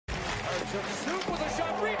Took Soup with a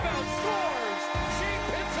shot, rebound, scores! Shane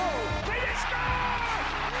Pinto, they score!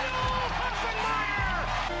 No, Hoffenmeyer!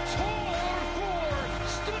 Tor Ford,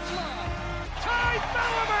 Stutzla, Ty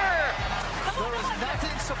Bellimer! There is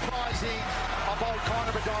nothing surprising about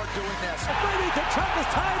Connor Bedard doing this. Brady Tkachuk has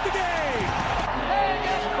tied the game!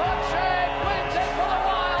 Vegas Crookshank wins it for the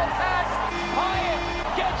Wildcats! Hyatt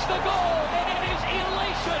gets the goal, and it is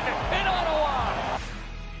elation in Ottawa!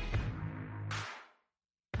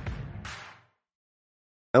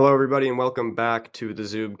 Hello, everybody, and welcome back to the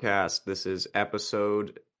Zoobcast. This is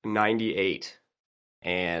episode 98,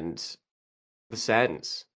 and the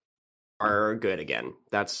Sens are good again.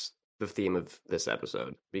 That's the theme of this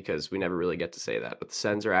episode, because we never really get to say that, but the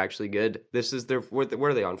Sens are actually good. This is their, what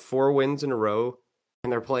are they on, 4 wins in a row,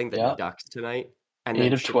 and they're playing the Ducks tonight. And 8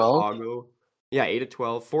 then of 12? Chicago, 8 of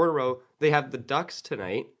 12, 4 in a row. They have the Ducks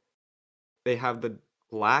tonight. They have the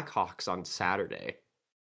Blackhawks on Saturday,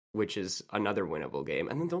 which is another winnable game.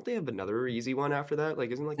 And then don't they have another easy one after that?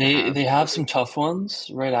 Like, isn't like They have some tough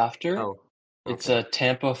ones right after. Oh, okay. It's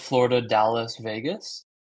Tampa, Florida, Dallas, Vegas.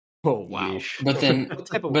 Oh, wow. But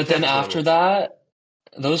then after that,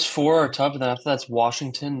 those 4 are tough. And then after that's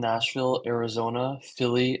Washington, Nashville, Arizona,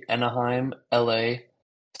 Philly, Anaheim, LA,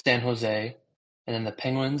 San Jose, and then the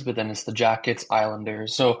Penguins. But then it's the Jackets,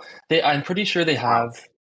 Islanders. So I'm pretty sure they have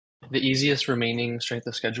the easiest remaining strength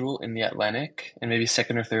of schedule in the Atlantic, and maybe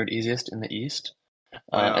second or third easiest in the East.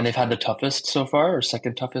 And they've had the toughest so far, or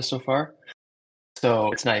second toughest so far.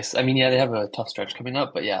 So it's nice. I mean, yeah, they have a tough stretch coming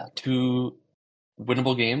up, but yeah, 2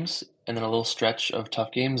 winnable games, and then a little stretch of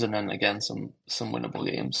tough games, and then again some winnable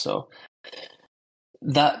games. So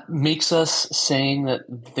that makes us saying that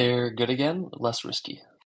they're good again less risky,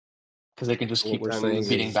 because they can just keep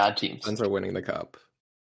beating bad teams. Sens are winning the cup.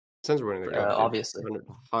 Sens are winning the cup. Obviously.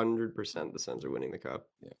 100% the Sens are winning the cup.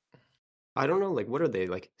 Yeah. I don't know, like, what are they,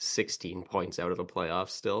 like, 16 points out of the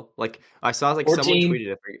playoffs still? Like, I saw, like, 14, someone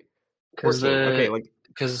tweeted it. Because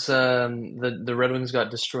the the Red Wings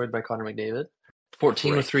got destroyed by Connor McDavid.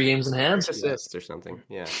 14 with 3 games in hand. Assists or something,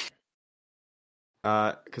 yeah.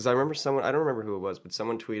 Because I remember someone, I don't remember who it was, but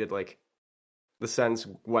someone tweeted, like, the Sens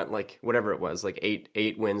went, like, whatever it was, like,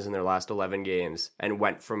 8 wins in their last 11 games, and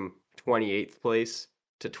went from 28th place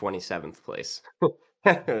to 27th place.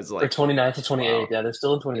 It was like, or 29th to 28th. Wow. Yeah, they're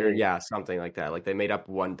still in 28th. Yeah, something like that. Like, they made up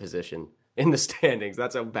 1 position in the standings.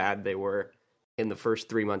 That's how bad they were in the first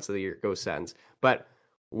 3 months of the year. Go Sens. But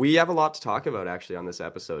we have a lot to talk about, actually, on this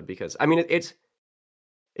episode, because, I mean, it's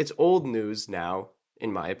old news now,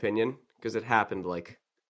 in my opinion, because it happened, like,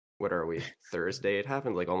 what are we, Thursday? It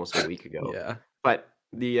happened, like, almost a week ago. Yeah. But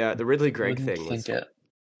the Ridley Gregg thing was...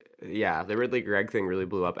 Yeah, the Ridley Gregg thing really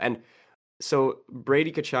blew up. And so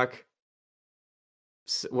Brady Tkachuk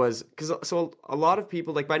was... So a lot of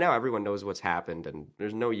people, like, by now everyone knows what's happened, and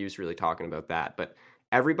there's no use really talking about that. But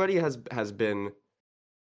everybody has been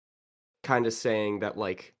kind of saying that,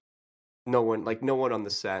 like, no one on the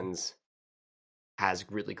Sens has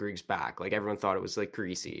Ridley Gregg's back. Like, everyone thought it was, like,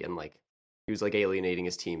 greasy, and, like, he was, like, alienating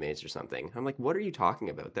his teammates or something. I'm like, what are you talking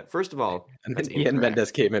about? That, first of all, and then Ian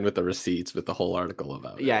Mendes came in with the receipts with the whole article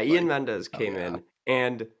about it. Yeah, Ian Mendes came in,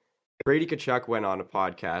 and Brady Tkachuk went on a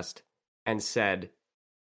podcast and said,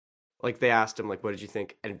 like, they asked him, like, what did you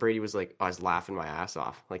think? And Brady was like, I was laughing my ass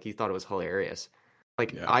off. Like, he thought it was hilarious.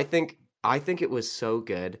 Like, yeah. I think it was so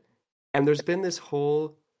good. And there's been this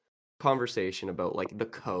whole conversation about, like, the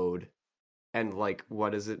code and, like,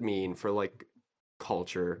 what does it mean for, like,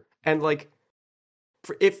 culture. And, like,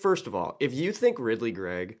 first of all, if you think Ridley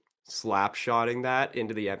Gregg slap-shotting that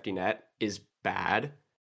into the empty net is bad,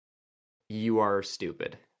 you are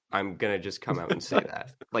stupid. I'm going to just come out and say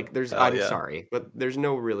that. Like, sorry, but there's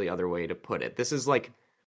no really other way to put it. This is, like,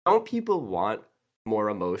 don't people want more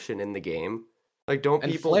emotion in the game? Like, don't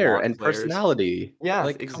and people flair want and players? Personality? Yeah,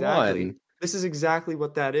 like, exactly. This is exactly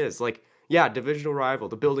what that is. Like, yeah, divisional rival.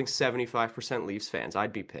 The building's 75% Leafs fans.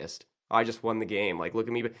 I'd be pissed. I just won the game. Like, look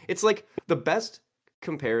at me. It's like the best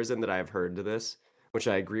comparison that I've heard to this, which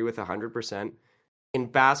I agree with 100%. In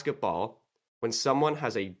basketball, when someone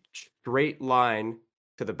has a straight line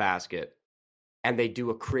to the basket and they do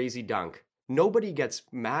a crazy dunk, nobody gets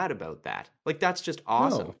mad about that. Like, that's just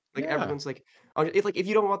awesome. No, like, everyone's like, if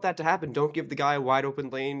you don't want that to happen, don't give the guy a wide open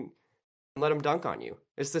lane and let him dunk on you.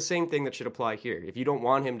 It's the same thing that should apply here. If you don't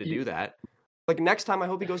want him to do that, like, next time I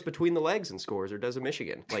hope he goes between the legs and scores or does a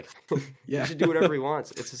Michigan. Like, he should do whatever he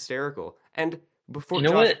wants. It's hysterical. And before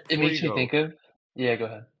what it makes me think of? Yeah, go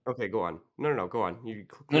ahead. Okay, go on. No, go on.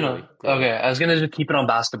 No. Okay, I was gonna just keep it on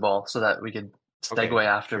basketball so that we could segue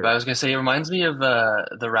after. Sure. But I was gonna say it reminds me of the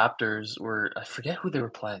Raptors I forget who they were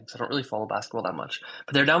playing, so I don't really follow basketball that much.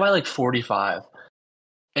 But they're down by like 45,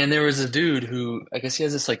 And there was a dude who, I guess he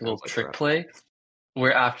has this like little Sounds like trick that. play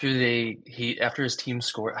where after his team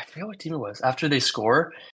score, I forget what team it was. After they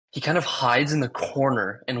score, he kind of hides in the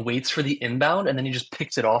corner and waits for the inbound, and then he just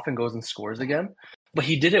picks it off and goes and scores again. But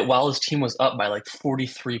he did it while his team was up by like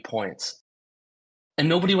 43 points, and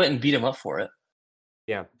nobody went and beat him up for it.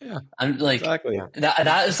 Yeah. I'm like Exactly. Yeah.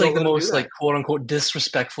 that is Don't like the let him do most that. like quote unquote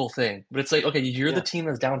disrespectful thing. But it's like, okay, you're the Yeah. team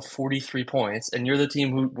that's down 43 points, and you're the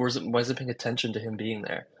team who wasn't paying attention to him being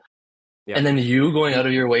there. Yeah. And then you going out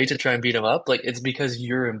of your way to try and beat him up, like it's because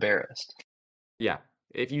you're embarrassed. Yeah.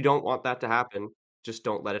 If you don't want that to happen, just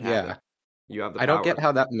don't let it happen. Yeah. You have the I power. don't get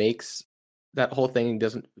how that whole thing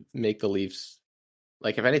doesn't make the Leafs,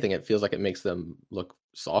 like, if anything, it feels like it makes them look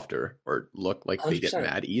softer or look like they get 100%.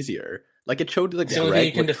 mad easier. Like, it showed that It's the only thing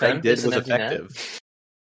you can what Greg defend did is an was empty net. effective.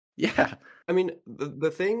 Yeah. I mean,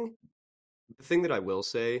 the thing that I will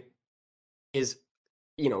say is,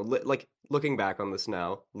 like looking back on this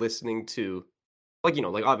now, listening to, like,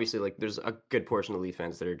 like obviously, like there's a good portion of Leaf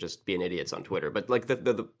fans that are just being idiots on Twitter, but like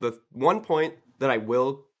the one point that I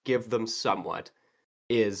will give them somewhat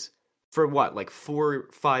is for what, like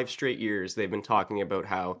 4-5 straight years they've been talking about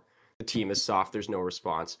how the team is soft, there's no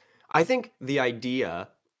response. I think the idea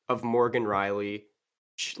of Morgan Riley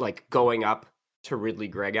like going up to Ridley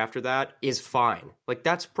Gregg after that is fine. Like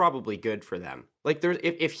that's probably good for them. Like there's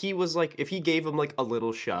if he was like if he gave him like a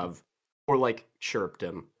little shove or like chirped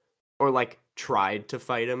him or like tried to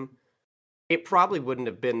fight him, it probably wouldn't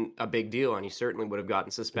have been a big deal and he certainly would have gotten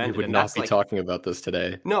We suspended. would And not that's be like talking about this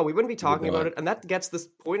today. no, we wouldn't be We would talking about not. it, and that gets this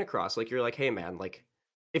point across. Like you're like, hey man, like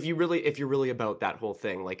if you're really about that whole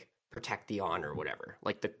thing, like protect the honor or whatever,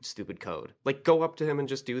 like the stupid code, like go up to him and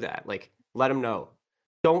just do that. Like let him know.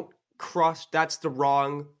 Don't cross. It's the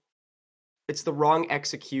wrong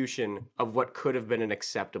execution of what could have been an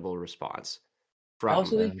acceptable response I from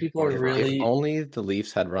also think people are Morgan If really. only the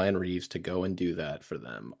Leafs had Ryan Reeves to go and do that for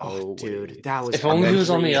them. Oh, dude, wait. that was If only he was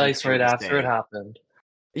on the crazy ice thing right to after it say. happened.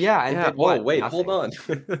 Yeah, and Yeah. did Oh, what? wait, Nothing. hold on.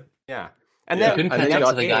 Yeah, and Yeah, couldn't and catch then he up to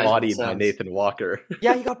got the guys in the bodied by Sens. Nathan Walker.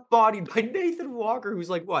 yeah, he got bodied by Nathan Walker, who's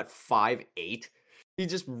like what 5'8". He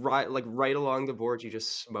just right along the boards, you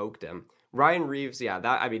just smoked him. Ryan Reeves, yeah,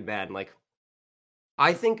 that I mean, man, like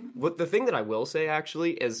I think what the thing that I will say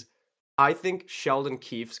actually is I think Sheldon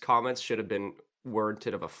Keefe's comments should have been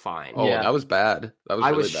warranted of a fine. Oh, Yeah. that was bad. That was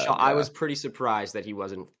really bad. I Yeah. was pretty surprised that he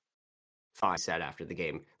wasn't fine said after the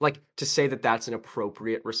game. Like to say that that's an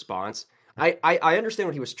appropriate response. I understand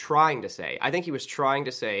what he was trying to say. I think he was trying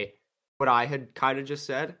to say what I had kind of just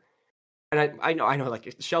said. And I know,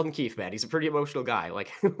 like Sheldon Keefe, man, he's a pretty emotional guy.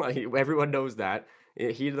 Like, like everyone knows that.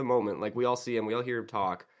 Heat of the moment, like we all see him, we all hear him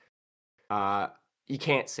talk. Uh, you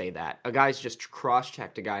can't say that. A guy's just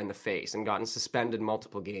cross-checked a guy in the face and gotten suspended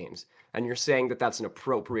multiple games, and you're saying that that's an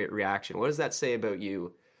appropriate reaction. What does that say about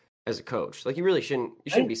you as a coach? Like, you really shouldn't.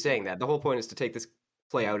 You shouldn't be saying that. The whole point is to take this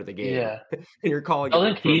play out of the game, Yeah. and you're calling it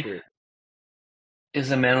Sheldon Keefe inappropriate.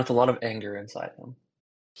 is a man with a lot of anger inside him.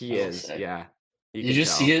 He I will is, say. yeah. You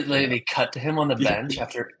just see it like they cut to him on the bench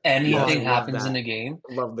after anything love happens in that. a game.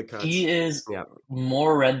 Love the cuts. He is Yeah,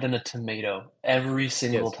 more red than a tomato every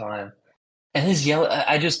single Yes. time. And his yell,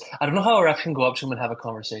 I don't know how a ref can go up to him and have a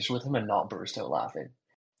conversation with him and not burst out laughing.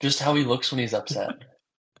 Just how he looks when he's upset.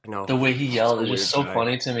 I know. The way he yells is just so weird guy.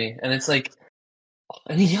 funny to me. And it's like,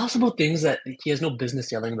 and he yells about things that he has no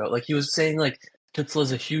business yelling about. Like he was saying, like Tutzla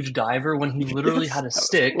is a huge diver when he literally had a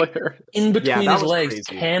stick in between that his was legs,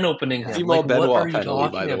 crazy. can opening him. Simon Like, what are Benoit you penalty,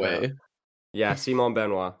 talking by the about? way. Yeah, Simon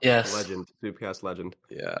Benoit. Yes. Legend. Supercast legend.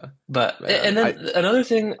 Yeah. But Man, and then another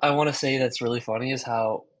thing I want to say that's really funny is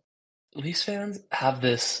how Leafs fans have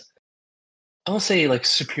this, I won't say like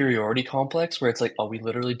superiority complex where it's like, oh, we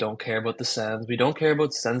literally don't care about the Sens. We don't care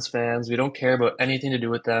about Sens fans. We don't care about anything to do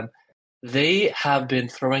with them. They have been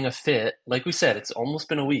throwing a fit. Like we said, it's almost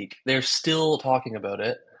been a week. They're still talking about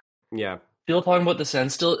it. Yeah. Still talking about the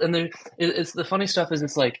Sens. Still, and it's the funny stuff is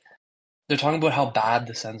it's like they're talking about how bad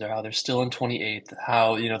the Sens are, how they're still in 28th,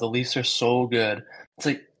 how the Leafs are so good. It's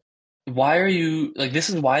like, why are you like? This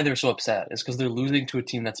is why they're so upset. Is because they're losing to a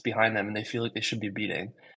team that's behind them, and they feel like they should be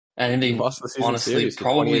beating. And They they lost the season honestly series to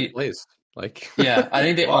 28th place. Like, yeah, I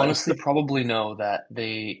think they why? honestly probably know that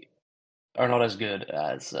they are not as good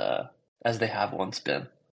as they have once been.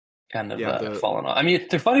 Kind of fallen off. I mean,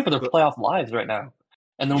 they're fighting for their playoff lives right now,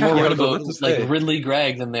 and they're more worried about like Ridley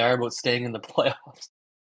Gregg than they are about staying in the playoffs.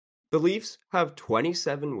 The Leafs have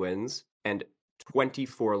 27 wins and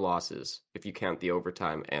 24 losses if you count the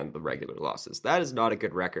overtime and the regular losses. That is not a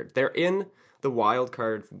good record. They're in the wild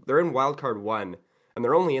card. They're in wild card 1 and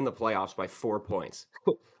they're only in the playoffs by 4 points.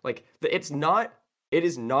 Like it is not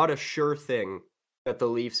a sure thing that the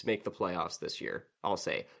Leafs make the playoffs this year. I'll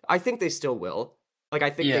say. I think they still will. Like, I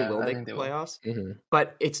think they will make the playoffs. Mm-hmm.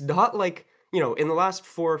 But it's not like, in the last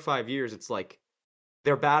 4 or 5 years, it's like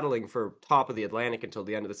they're battling for top of the Atlantic until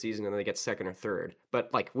the end of the season, and then they get second or third.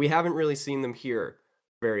 But like, we haven't really seen them here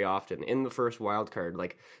very often in the first wild card.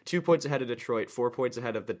 Like 2 points ahead of Detroit, 4 points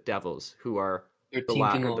ahead of the Devils, who are the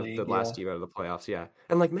last team out of the playoffs. Yeah,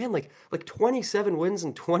 and like, man, like 27 wins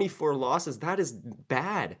and 24 losses. That is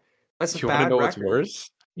bad. That's a bad record. You want to know what's worse?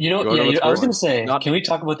 I was going to say, can we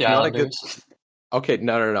talk about the Islanders? Okay,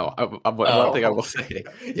 no. One thing I will say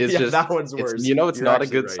is that one's worse. It's not a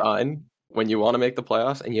good sign when you want to make the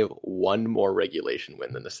playoffs and you have one more regulation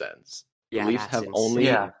win than the Sens. The Leafs have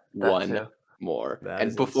only one more.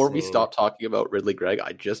 And before we stop talking about Ridley Gregg,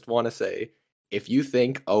 I just want to say, if you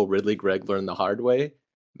think, Ridley Gregg learned the hard way,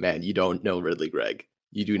 man, you don't know Ridley Gregg.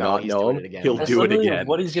 You do not know him. He'll do it again.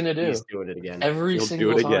 What he's gonna do? He's doing it again. He'll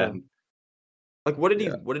do it again. Like, what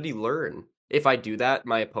did he learn? If I do that,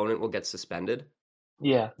 my opponent will get suspended.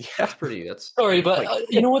 Yeah. That's sorry, but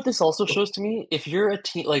you know what this also shows to me? If you're a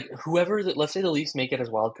team, like whoever, let's say the Leafs make it as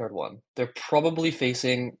wildcard one, they're probably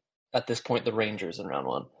facing, at this point, the Rangers in round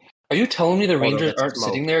one. Are you telling me the Rangers aren't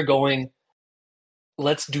sitting there going,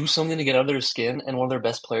 let's do something to get under their skin, and one of their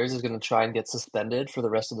best players is going to try and get suspended for the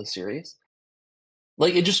rest of the series?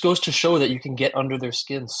 Like, it just goes to show that you can get under their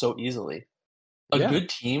skin so easily. A good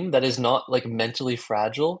team that is not, like, mentally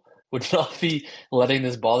fragile would not be letting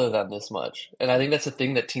this bother them this much. And I think that's a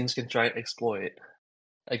thing that teams can try and exploit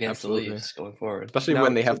against the Leafs going forward. Especially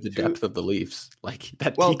when they have the depth of the Leafs. Like,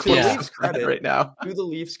 that to the Leafs credit right now. To the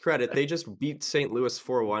Leafs' credit, they just beat St. Louis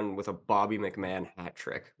 4-1 with a Bobby McMahon hat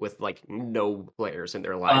trick with, like, no players in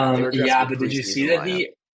their lineup. But did you see that he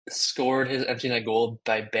scored his empty net goal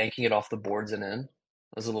by banking it off the boards and in?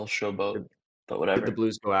 It was a little showboat, but whatever. Did the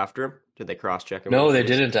Blues go after him? Did they cross-check him? No, they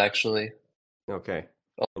didn't, actually. Okay.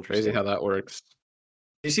 Crazy how that works.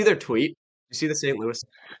 Did you see their tweet? Did you see the St. Louis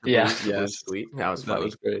Blues tweet? That was funny. That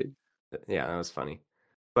was great. Yeah, that was funny.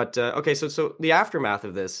 But, okay, so the aftermath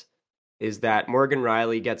of this is that Morgan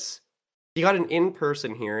Riley he got an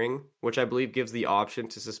in-person hearing, which I believe gives the option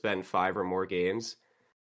to suspend 5 or more games.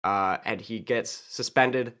 And he gets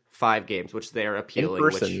suspended 5 games, which they're appealing,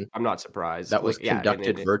 which I'm not surprised. That was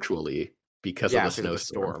conducted virtually because of the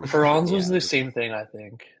snowstorm. Franz was the same thing, I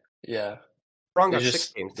think. Yeah. Franz got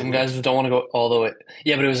 6 games. Some guys just don't want to go all the way.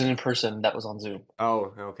 Yeah, but it was an in-person. That was on Zoom.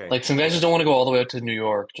 Oh, okay. Like, some guys just don't want to go all the way out to New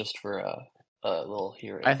York just for a little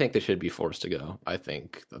hearing. I think they should be forced to go. I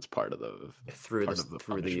think that's part of the through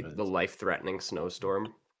the life-threatening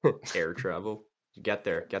snowstorm, air travel. Get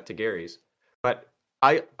to Gary's. But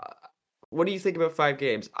what do you think about 5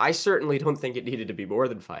 games? I certainly don't think it needed to be more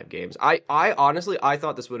than 5 games. I honestly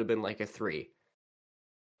thought this would have been like a 3.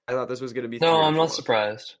 I thought this was going to be 3. No, I'm not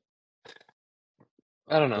surprised.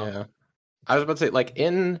 I don't know. Yeah. I was about to say,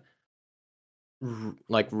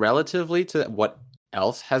 like, relatively to what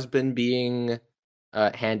else has been being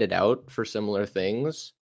handed out for similar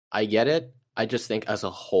things, I get it. I just think as a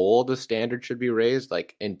whole, the standard should be raised.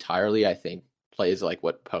 Like, entirely, I think plays like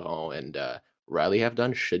what Perron and Riley have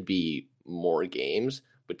done should be more games.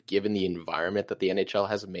 But given the environment that the NHL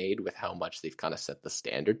has made with how much they've kind of set the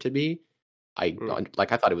standard to be, I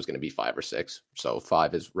thought it was going to be 5 or 6. So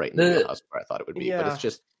 5 is right in the wheelhouse where I thought it would be. Yeah. But it's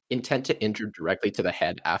just intent to injure directly to the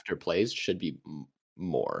head after plays should be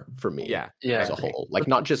more for me as a whole. Like,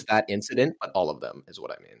 not just that incident, but all of them is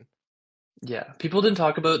what I mean. Yeah. People didn't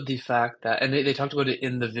talk about the fact that, and they talked about it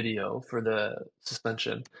in the video for the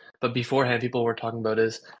suspension, but beforehand people were talking about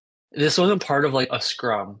this wasn't part of like a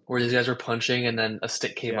scrum where these guys were punching and then a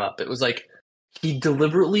stick came up. It was like he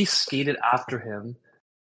deliberately skated after him,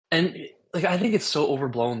 and like, I think it's so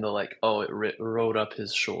overblown though. Like, it rode up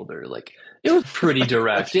his shoulder. Like, it was pretty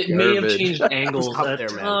direct. It may have changed angles a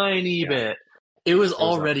tiny bit. It was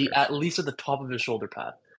already at least at the top of his shoulder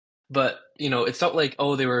pad. But, it's not like,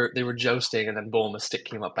 they were jousting and then boom, a stick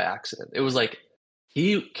came up by accident. It was like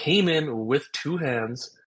he came in with 2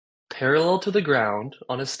 hands parallel to the ground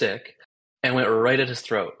on a stick and went right at his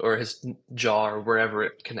throat or his jaw or wherever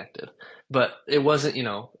it connected. But it wasn't,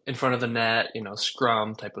 in front of the net,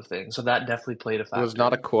 scrum type of thing. So that definitely played a factor. It was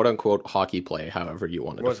not a quote-unquote hockey play, however you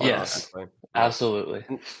wanted to define it. Yes, absolutely.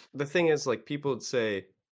 And the thing is, like, people would say,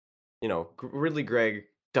 Ridley Gregg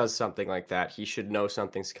does something like that, he should know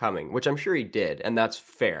something's coming, which I'm sure he did, and that's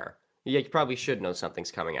fair. Yeah, you probably should know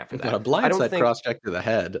something's coming after that. But a blindside cross-check to the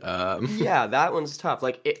head. Yeah, that one's tough.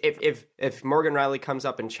 Like, if Morgan Riley comes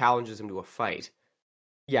up and challenges him to a fight,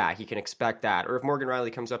 yeah, he can expect that. Or if Morgan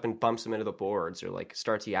Riley comes up and bumps him into the boards or, like,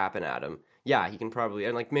 starts yapping at him, yeah, he can probably...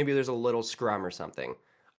 And, like, maybe there's a little scrum or something.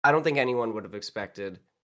 I don't think anyone would have expected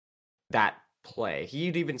that play.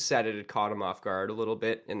 He'd even said it had caught him off guard a little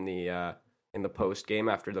bit in the post game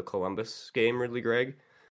after the Columbus game, Ridley Gregg.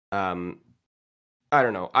 I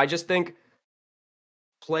don't know. I just think,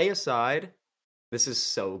 play aside, this is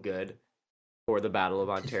so good for the Battle of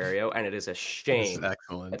Ontario, and it is a shame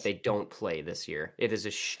that they don't play this year. It is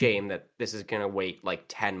a shame that this is going to wait like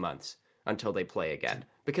 10 months until they play again,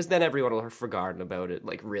 because then everyone will have forgotten about it.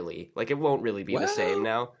 Like, really, like, it won't really be the same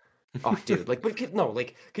now. Oh, dude, like,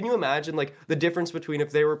 can you imagine like the difference between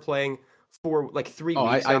if they were playing for like 3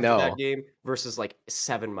 weeks after that game versus like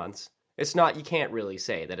 7 months? It's not. You can't really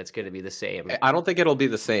say that it's going to be the same. I don't think it'll be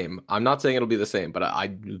the same. I'm not saying it'll be the same, but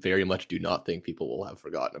I very much do not think people will have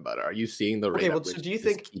forgotten about it. Are you seeing the rate at which do you this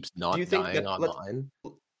think keeps not do you think dying that online?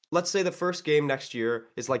 let's say the first game next year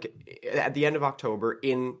is like at the end of October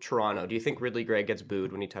in Toronto. Do you think Ridley Gregg gets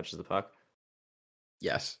booed when he touches the puck?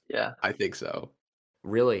 Yes. Yeah. I think so.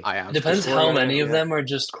 Really? It depends how many of them are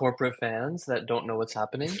just corporate fans that don't know what's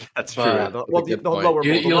happening. That's true. But The lower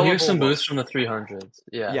you'll hear some boosts from the 300s.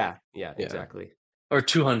 Yeah, exactly. Or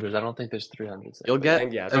 200s. I don't think there's 300s. You'll get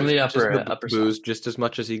from the upper booze just as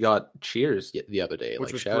much as he got cheers the other day. Which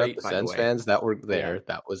like, was shout great, out the by the Sens way. fans that were there.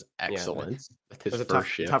 That was excellent. It was a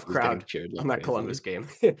tough crowd on that Columbus game.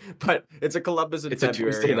 But it's a Columbus in February.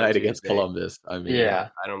 It's a Tuesday night against Columbus. I mean, yeah,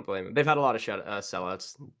 I don't blame them. They've had a lot of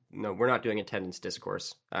sellouts. No, we're not doing attendance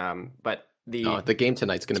discourse. But the game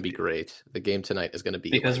tonight's going to be great. The game tonight is going to be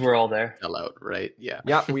because we're all there. Sellout, right? Yeah.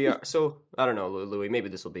 Yeah, we are. So I don't know, Louis. Maybe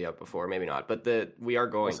this will be up before, maybe not. But we are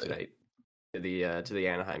going tonight to the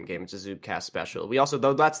Anaheim game. It's a Zoobcast special. We also,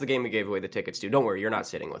 though, that's the game we gave away the tickets to. Don't worry, you're not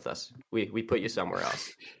sitting with us. We put you somewhere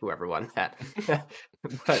else. Whoever won that.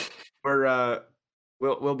 But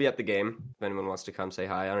we'll be at the game if anyone wants to come say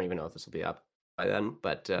hi. I don't even know if this will be up by then,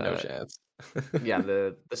 but no chance. Yeah,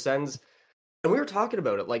 the Sens. And we were talking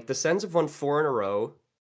about it. Like, the Sens have won 4 in a row.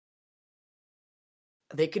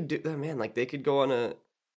 They could do, man. Like, they could go on a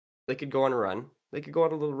run. They could go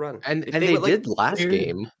on a little run. And they did last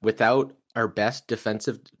game without our best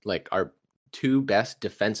defensive, like our two best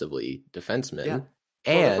defensively defensemen,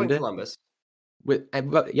 and Columbus. I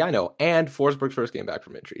know. And Forsberg's first game back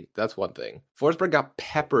from injury. That's one thing. Forsberg got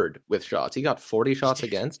peppered with shots. He got 40 shots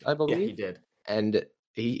against, I believe. Yeah, he did. And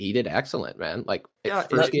he did excellent, man. Like,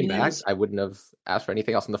 first game back, I wouldn't have asked for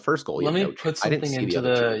anything else in the first goal. Let me put something into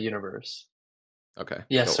the universe. Okay.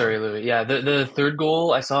 Yeah, sorry, Louis. Yeah, the third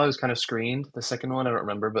goal I saw was kind of screened. The second one I don't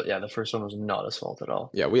remember, but yeah, the first one was not his fault at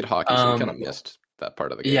all. Yeah, we had hockey, so we kind of missed that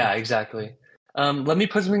part of the game. Yeah, exactly. Let me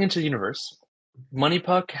put something into the universe. Money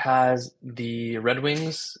Puck has the Red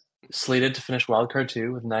Wings slated to finish wildcard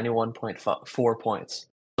 2 with 91.4 points.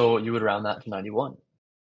 So you would round that to 91.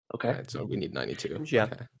 Okay. Right, so we need 92. Yeah.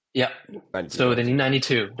 Okay. Yeah. So they need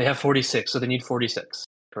 92. They have 46, so they need 46.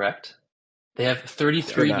 Correct? They have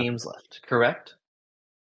 33 games left. Correct?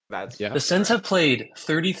 The Sens have played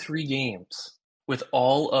 33 games with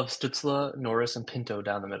all of Stützle, Norris, and Pinto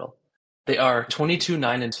down the middle. They are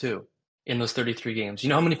 22-9-2 in those 33 games. You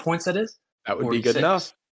know how many points that is? That would 46. Be good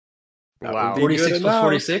enough. Wow. 46 plus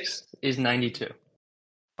 46 is 92.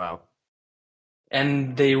 Wow.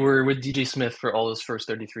 And they were with DJ Smith for all those first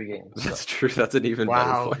 33 games. So. That's true. That's an even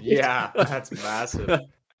better point. Yeah, that's massive.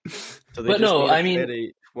 So but no, I mean,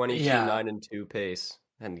 a 22-9-2 pace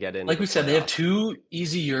and get in. Like we said, they have 2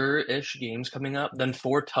 easier-ish games coming up, then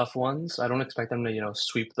 4 tough ones. I don't expect them to,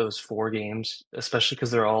 sweep those 4 games, especially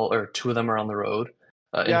because 2 of them are on the road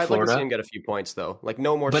in Florida. I'd like to see them get a few points though. Like,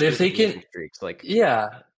 no more. But if they can, streaks, like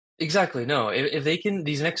exactly. No, if they can,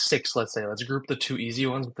 these next 6, let's say, let's group the 2 easy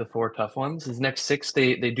ones with the 4 tough ones. These next 6,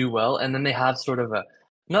 they do well, and then they have sort of a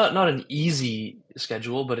not an easy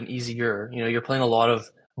schedule, but an easier. You're playing a lot of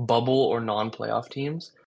bubble or non-playoff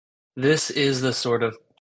teams. This is the sort of,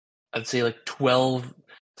 I'd say, like 12.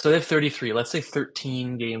 So they have 33. Let's say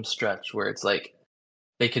 13 game stretch where it's like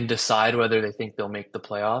they can decide whether they think they'll make the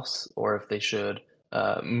playoffs or if they should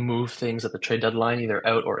move things at the trade deadline, either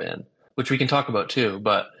out or in, which we can talk about too.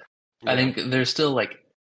 But I think there's still like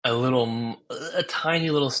a tiny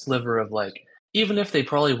little sliver of like, even if they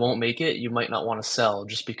probably won't make it, you might not want to sell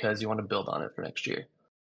just because you want to build on it for next year.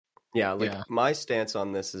 Yeah, my stance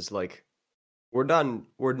on this is like, we're done.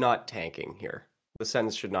 We're not tanking here. The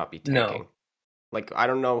Sens should not be tanking. No. Like, I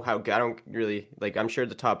don't know how. I don't really like. I'm sure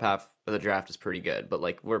the top half of the draft is pretty good, but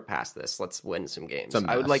like, we're past this. Let's win some games.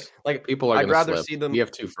 I would like people are. I'd rather slip. see them. We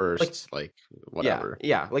have 2 firsts. Like whatever.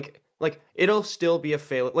 Yeah. Like it'll still be a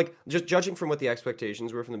fail. Like, just judging from what the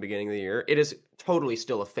expectations were from the beginning of the year, it is totally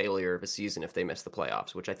still a failure of a season if they miss the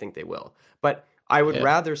playoffs, which I think they will. But I would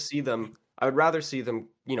rather see them. I would rather see them,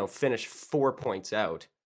 finish 4 points out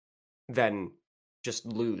than just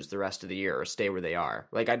lose the rest of the year or stay where they are.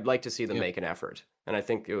 Like, I'd like to see them make an effort, and I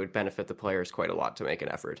think it would benefit the players quite a lot to make an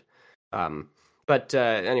effort. But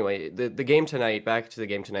anyway, the game tonight. Back to the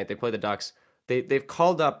game tonight. They play the Ducks. They've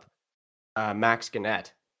called up Max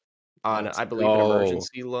Gannett on, I believe, an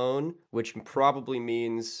emergency loan, which probably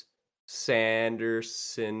means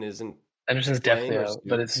Sanderson's Anderson's playing, definitely or out,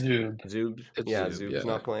 but it's Zub. Zub's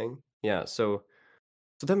not playing. Yeah, so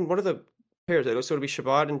then what are the pairs? So it'll be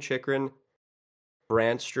Shabbat and Chikrin,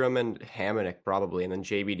 Brandstrom and Hamonic probably, and then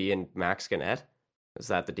JBD and Max Gannett. Is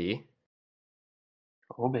that the D?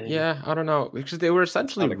 Oh, baby. Yeah, I don't know, because they were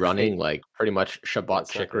essentially running like pretty much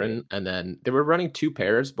Shabbat Chikrin, and then they were running 2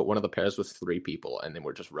 pairs, but one of the pairs was 3 people, and then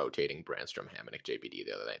we're just rotating Brandstrom, Hamonic, JBD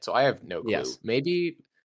the other night. So I have no clue. Yes. Maybe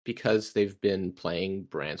because they've been playing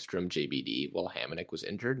Brandstrom, JBD while Hamonic was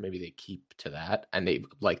injured, maybe they keep to that, and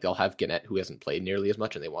they'll have Gannett, who hasn't played nearly as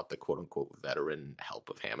much, and they want the quote unquote veteran help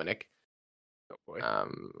of Hamonic. Oh boy.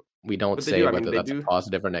 We don't say whether that's a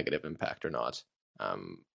positive or negative impact or not.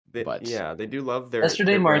 But yeah, they do love their.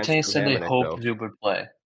 Yesterday, Martin said they hoped Zub would play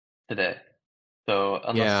today. So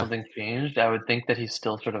unless something changed, I would think that he's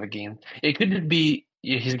still sort of a game. It could be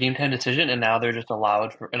his game time decision, and now they're just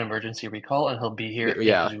allowed for an emergency recall, and he'll be here if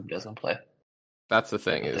Zub doesn't play. That's the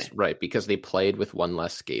thing, right, because they played with one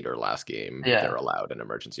less skater last game. Yeah. They're allowed an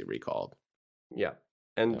emergency recall. Yeah,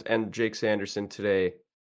 and Jake Sanderson today,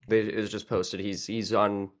 it was just posted. He's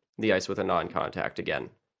on the ice with a non-contact again.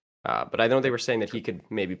 But I know they were saying that he could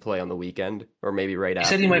maybe play on the weekend or maybe right after.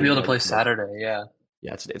 He said he might be able to play Saturday. Yeah.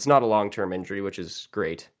 Yeah, it's not a long-term injury, which is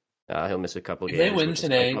great. He'll miss a couple of games. If they win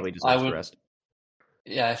today, I would rest.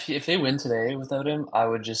 Yeah, if they win today without him, I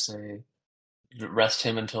would just say rest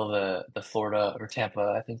him until the Florida or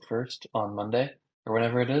Tampa, I think, first on Monday or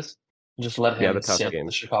whenever it is. Just let him sit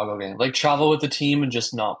the Chicago game. Like, travel with the team and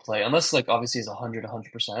just not play. Unless, like, obviously he's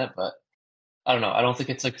 100%, but I don't know. I don't think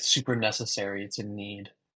it's, like, super necessary to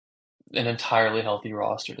need an entirely healthy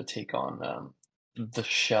roster to take on the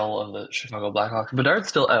shell of the Chicago Blackhawks. Bedard's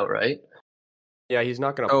still out, right? Yeah, he's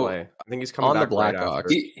not going to play. I think he's coming back the Blackhawks.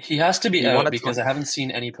 Right after. He has to be out because I haven't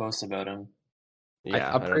seen any posts about him.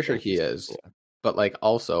 Yeah, I'm pretty sure he is. Yeah. But, like,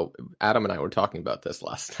 also, Adam and I were talking about this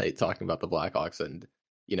last night, talking about the Blackhawks and,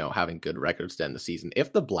 you know, having good records to end the season.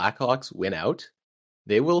 If the Blackhawks win out,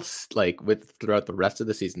 they will, like, throughout the rest of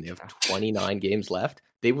the season, they have 29 games left.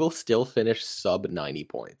 They will still finish sub 90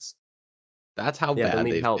 points. That's how bad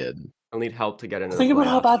they've been. They'll need help to get into the playoffs. Think about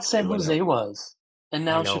how bad San Jose was. And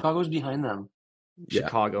now Chicago's behind them.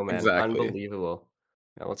 Chicago, man. Exactly. Unbelievable.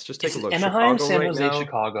 Now let's just take a look. Anaheim, San Jose,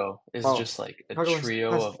 Chicago is just like a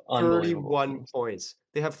trio of unbelievable 31 points.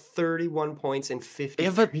 They have 31 points in 50. They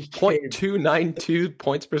have a .292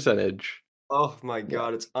 points percentage. Oh my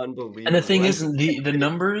god, it's unbelievable. And the thing is, the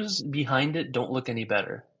numbers behind it don't look any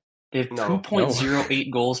better. They have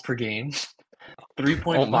 2.08 goals per game,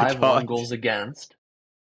 3.51 goals against.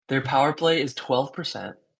 Their power play is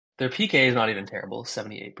 12%. Their PK is not even terrible,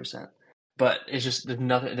 78%. But it's just there's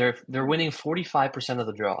nothing. They're winning 45% of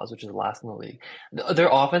the draws, which is last in the league. Their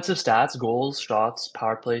offensive stats, goals, shots,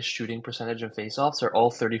 power play, shooting percentage, and faceoffs are all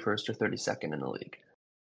 31st or 32nd in the league.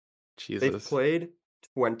 Jesus. They've played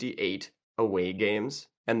 28 away games,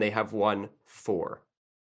 and they have won 4.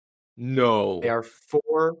 No. They are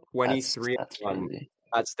 4-23.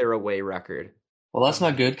 That's their away record. Well, that's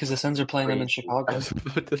not good because the Sens are playing them in Chicago. I was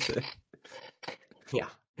about to say. Yeah.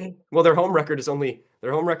 Well, their home record is only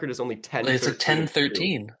 10. It's a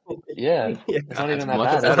 10-13. Yeah. It's not even that much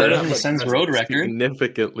bad. That's better than the Sens road record.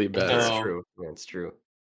 Significantly better. That's true. That's true.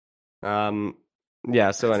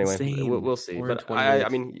 Yeah. So anyway, we'll see. But I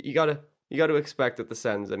mean, you gotta expect that the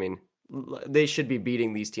Sens. I mean, they should be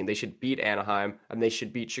beating these teams. They should beat Anaheim and they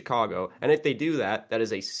should beat Chicago. And if they do that, that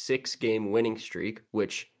is a 6-game winning streak.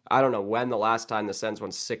 Which I don't know when the last time the Sens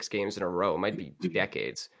won 6 games in a row. It might be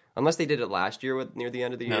decades. Unless they did it last year near the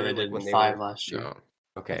end of the year. No, they did when 5 last year. No.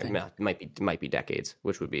 Okay, it might be decades,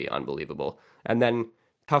 which would be unbelievable. And then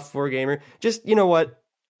tough 4-gamer. Just, you know what?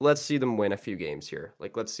 Let's see them win a few games here.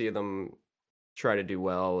 Like, let's see them try to do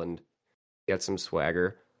well and get some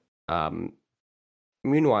swagger.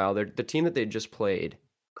 Meanwhile, the team that they just played,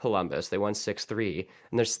 Columbus, they won 6-3.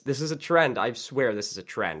 And this is a trend. I swear this is a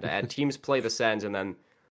trend. And teams play the Sens and then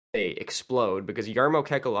they explode because Jarmo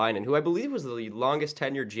Kekalainen, who I believe was the longest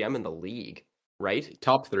tenured GM in the league, right?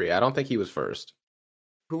 Top 3. I don't think he was first.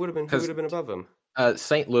 Who would have been above him?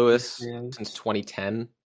 St. Louis since 2010.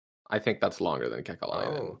 I think that's longer than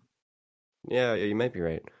Kekalainen. Oh. Yeah, you might be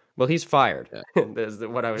right. Well, he's fired. Yeah. That's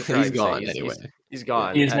what I was trying to say. He's gone anyway. He's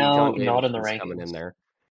gone. He's now not in the rankings. Coming in there.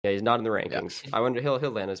 Yeah, he's not in the rankings. Yeah. I wonder he'll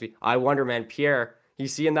land his feet. I wonder, man, Pierre,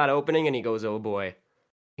 he's seeing that opening and he goes, "Oh boy,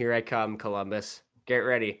 here I come, Columbus." Get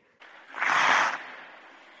ready.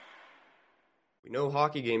 We know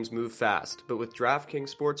hockey games move fast, but with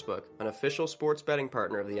DraftKings Sportsbook, an official sports betting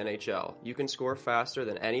partner of the NHL, you can score faster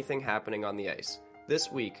than anything happening on the ice.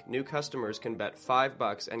 This week, new customers can bet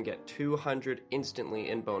 $5 and get $200 instantly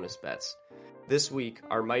in bonus bets. This week,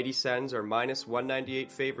 our Mighty Sens are minus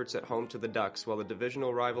 198 favorites at home to the Ducks, while the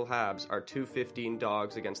divisional rival Habs are 215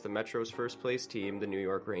 dogs against the Metro's first-place team, the New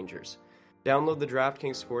York Rangers. Download the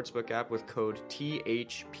DraftKings Sportsbook app with code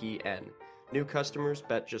THPN. New customers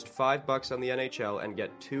bet just $5 on the NHL and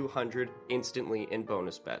get $200 instantly in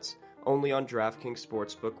bonus bets. Only on DraftKings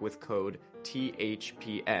Sportsbook with code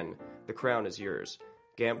THPN. The crown is yours.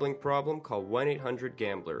 Gambling problem? Call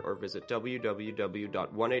 1-800-GAMBLER or visit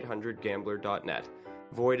www.1800gambler.net.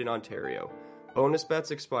 Void in Ontario. Bonus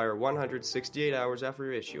bets expire 168 hours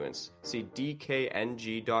after issuance. See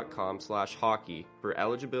dkng.com/hockey for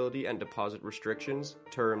eligibility and deposit restrictions,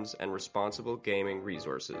 terms, and responsible gaming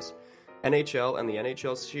resources. NHL and the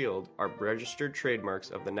NHL Shield are registered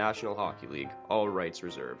trademarks of the National Hockey League. All rights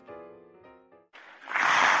reserved.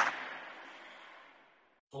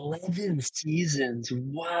 11 seasons.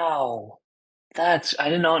 Wow. I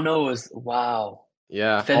did not know it was, wow.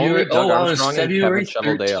 Yeah. February, Only Doug it was Armstrong February and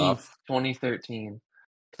Kevin Shoveldayoff. 13th, 2013.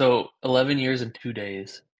 So 11 years and 2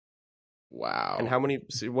 days. Wow. And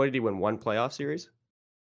what did he win? One playoff series?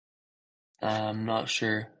 I'm not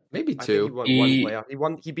sure. Maybe I think two. he won one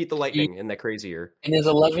playoff. He beat the Lightning in that crazy year. In his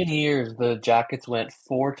 11 years, the Jackets went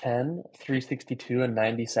 410, 362, and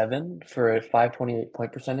 97 for a 528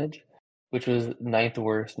 point percentage, which was ninth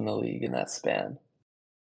worst in the league in that span.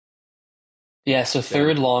 Yeah, so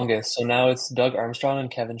third longest. So now it's Doug Armstrong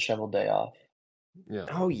and Kevin Shoveldayoff. Yeah.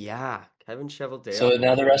 Oh, yeah. Kevin Shoveldayoff. So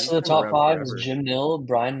now the rest of the top five is forever. Jim Nill,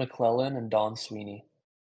 Brian McClellan, and Don Sweeney.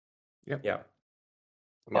 Yep. Yeah.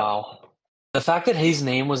 Wow. The fact that his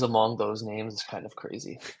name was among those names is kind of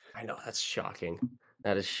crazy. I know, that's shocking.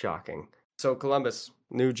 That is shocking. So Columbus,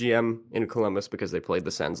 new GM in Columbus because they played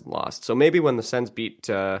the Sens and lost. So maybe when the Sens beat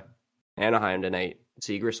Anaheim tonight,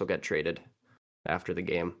 Zegras will get traded after the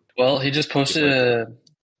game. Well, he just posted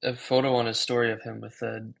a photo on his story of him with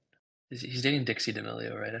he's dating Dixie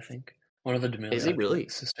D'Amelio, right? I think one of the D'Amelio Is he really?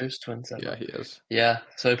 sisters, twins. Yeah, he is. Yeah.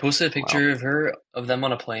 So I posted a picture of them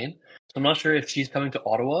on a plane. So I'm not sure if she's coming to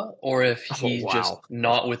Ottawa or if he's just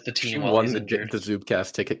not with the team. She while won he's the injured.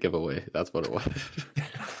 Zoobcast ticket giveaway. That's what it was.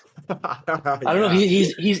 I don't know.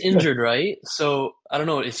 He's injured, right? So I don't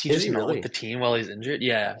know. Is he just not really? with the team while he's injured?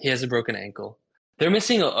 Yeah, he has a broken ankle. They're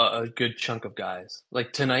missing a good chunk of guys.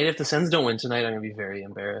 Like tonight, if the Sens don't win tonight, I'm gonna be very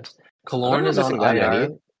embarrassed. Killorn is on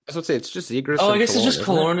IR. I would say it's just Zegras. Oh, I guess it's just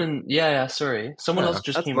Killorn and sorry, someone else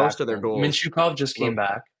just came back. Most of their goals. Minchukov just came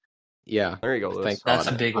back. Yeah, there you go. Lewis. That's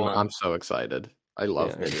a big one. I'm so excited. I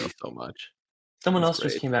love Minchukov so much. Someone else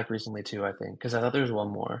just came back recently too, I think, because I thought there was one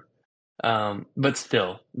more. But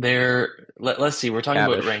still, let's see. We're talking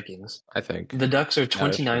about rankings. I think the Ducks are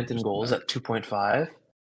 29th in goals at 2.5,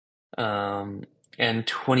 and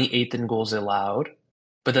 28th in goals allowed.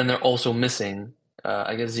 But then they're also missing.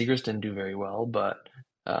 I guess Zegras didn't do very well, but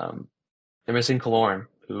they're missing Killorn,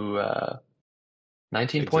 who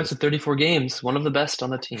 19 points in 34 games, one of the best on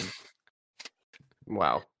the team.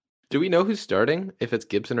 Wow. Do we know who's starting? If it's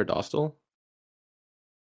Gibson or Dostal?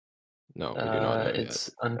 No, we do not know it's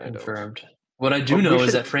yet. unconfirmed. What I do know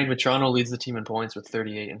is that Frank Vetrano leads the team in points with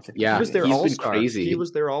 38 and 50. Yeah, he was their he's all-star. been crazy. He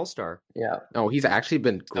was their all-star. Yeah. No, he's actually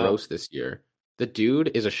been gross this year. The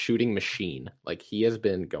dude is a shooting machine. Like, he has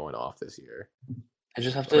been going off this year. I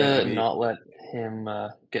just have to not let him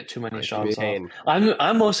get too many shots off.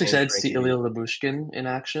 I'm most excited to see Ilya Lyubushkin in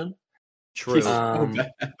action. True.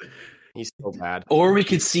 He's so bad. Or we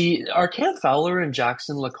could see Cam Fowler and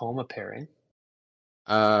Jackson Lacombe a pairing.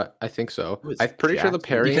 I think so. I'm pretty sure the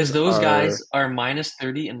pairings because those guys are minus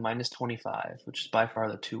 30 and minus 25, which is by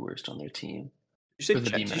far the two worst on their team.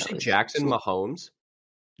 Did you say Jackson Mahomes?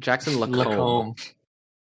 Jackson Lacombe.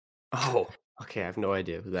 Oh, okay. I have no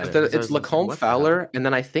idea who that is. It's Lacombe, Fowler, and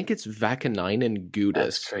then I think it's Vakanine and Gudas.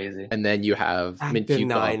 That's crazy. And then you have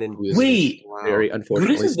Vakanine and Gudas. Wait, very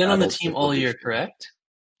unfortunately. Gudas has been on the team all year, correct?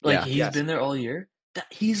 Like he's been there all year.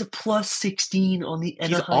 He's a plus 16 on the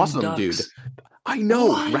Anaheim He's awesome, Ducks. dude. I know.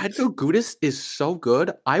 What? Radko Gudas is so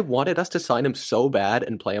good. I wanted us to sign him so bad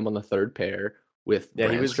and play him on the third pair with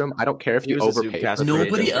Brandstrom. I don't care if you overpay.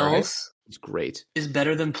 Nobody else is great. Is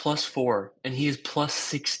better than plus 4, and he is plus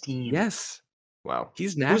 16. Yes. Wow.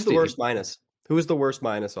 He's nasty. Who's the worst minus? Who is the worst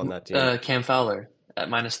minus on that team? Cam Fowler at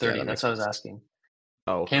minus 30. Yeah, that's what I was asking.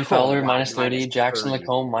 Oh, Cam Fowler minus 30, Jackson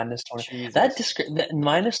Lacombe minus 20. That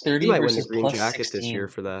minus 30 versus plus 16 this year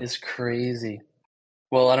for that is crazy.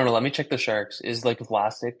 Well, I don't know. Let me check the Sharks. Is like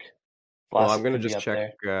Vlasic Well, Vlasic I'm gonna could be just up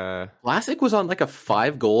check. there. Vlasic was on like a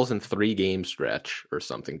 5 goals in 3 game stretch or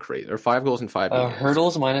something crazy, or 5 goals in 5 games.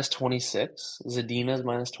 Hurdle's minus 26. Zadina's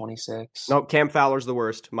minus 26. No, Cam Fowler's the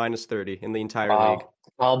worst, minus 30 in the entire league.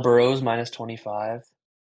 Kyle Burrow's minus 25.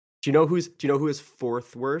 Do you know who is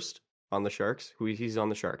fourth worst on the Sharks? He's on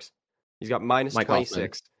the Sharks. He's got minus Mike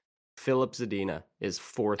 26. Philip Zadina is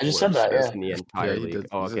fourth I just worst said that, yeah. in the entire Yeah, league.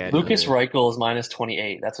 Oh, okay. Lucas Reichel is minus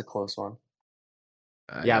 28. That's a close one.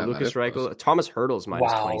 Yeah, Lucas Reichel. Thomas Hurdle's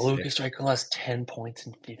minus 26. Lucas Reichel has 10 points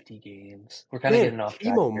in 50 games. We're kind of getting off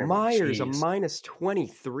track Timo here. Myers a Jeez. minus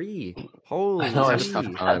 23. Holy I know, I He's had a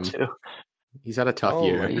tough time. too. He's had a tough Oh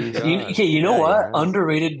year. my God. You know Yeah, what? yeah.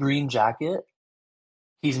 Underrated green jacket.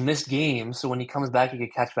 He's missed games, so when he comes back, he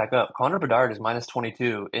could catch back up. Connor Bedard is minus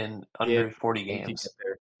 22 in under 40 games.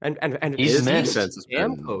 And He's his missed.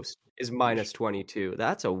 Stamkos is minus 22.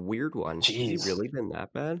 That's a weird one. Jeez. Has he really been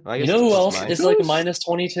that bad? I You guess know who it's else mine. is like a minus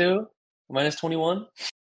 22? Minus 21?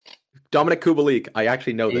 Dominic Kubalik. I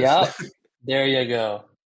actually know this. Yep. There you go.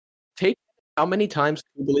 How many times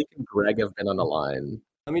Kubalik and Greg have been on the line?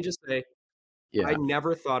 Let me just say, Yeah. I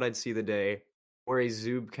never thought I'd see the day where a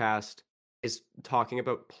Zubcast is talking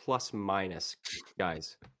about plus minus,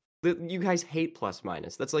 guys. You guys hate plus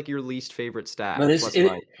minus. That's like your least favorite stat. But plus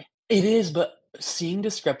minus. it is, but seeing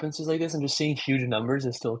discrepancies like this and just seeing huge numbers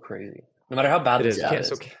is still crazy. No matter how bad this stat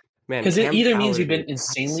is. Man, because it Cam either means Fowler, you've been dude,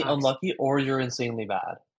 insanely sucks. unlucky or you're insanely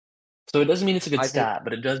bad. So it doesn't mean it's a good stat,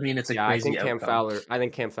 but it does mean it's a crazy outcome. I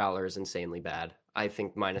think Cam Fowler is insanely bad. I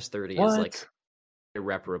think minus 30 is like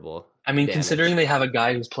irreparable. I mean, damage. considering they have a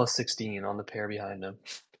guy who's plus 16 on the pair behind him.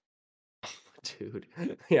 Dude,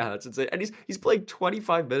 yeah, that's insane. And he's playing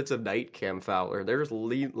 25 minutes a night, Cam Fowler. They're just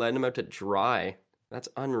letting him out to dry. That's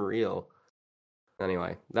unreal.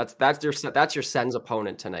 Anyway, that's your Sens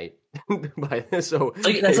opponent tonight. So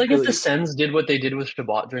that's like if the Sens did what they did with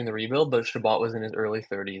Shabbat during the rebuild, but Shabbat was in his early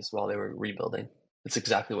 30s while they were rebuilding. It's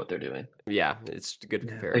exactly what they're doing. Yeah, it's a good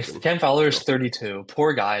comparison. Like, Cam Fowler is 32.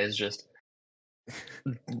 Poor guy is just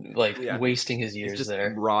wasting his years just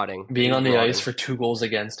there, rotting, being on the ice for 2 goals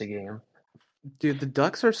against a game. Dude, the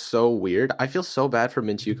Ducks are so weird. I feel so bad for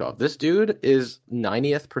Mintyukov. This dude is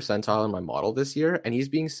 90th percentile in my model this year, and he's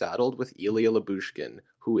being saddled with Ilya Lyubushkin,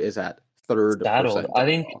 who is at 3rd percentile. I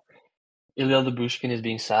think Ilya Lyubushkin is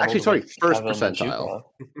being saddled. Actually, sorry, 1st percentile.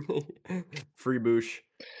 Free Boosh.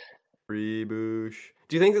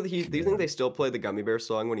 Do you think that they still play the Gummy Bear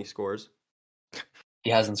song when he scores?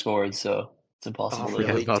 He hasn't scored, so it's impossible. He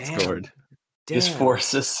has not scored. He has 4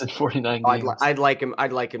 assists in 49 games. I'd like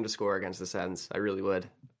him to score against the Sens. I really would.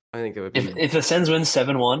 I think it would be. If the Sens win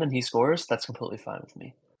 7-1 and he scores, that's completely fine with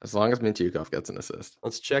me. As long as Mintyukov gets an assist.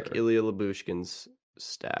 Let's check Ilya Lyubushkin's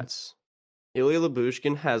stats. Ilya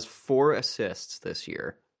Lyubushkin has 4 assists this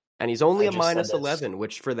year, and he's only a minus 11,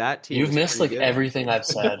 which for that team you've missed like everything I've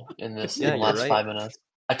said in this in the last 5 minutes.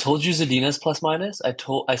 I told you Zadina's plus minus.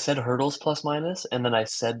 I said Hurdle's plus minus, and then I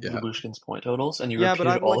said Lyubushkin's point totals, and you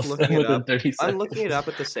repeated all of them within 30 seconds. I'm looking it up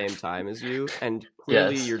at the same time as you, and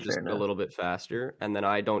clearly you're just a little bit faster, and then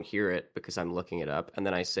I don't hear it because I'm looking it up, and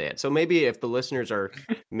then I say it. So maybe if the listeners are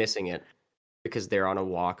missing it because they're on a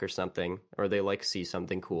walk or something, or they see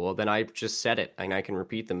something cool, then I just said it, and I can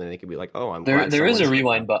repeat them, and they could be like, "Oh, I'm glad." There is a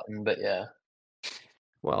rewind button, but yeah.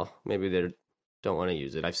 Well, maybe they don't want to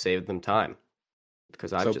use it. I've saved them time.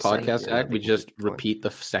 Because I've just podcast act, we just repeat the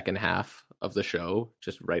second half of the show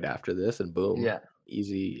just right after this, and boom,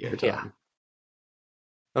 easy airtime. Yeah.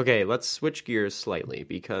 Okay, let's switch gears slightly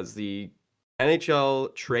because the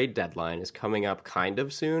NHL trade deadline is coming up kind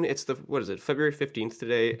of soon. It's February 15th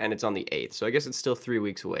today, and it's on the 8th, so I guess it's still 3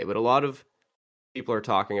 weeks away. But a lot of people are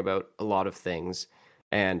talking about a lot of things,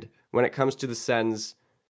 and when it comes to the Sens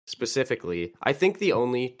specifically, I think the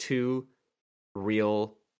only 2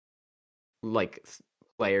 real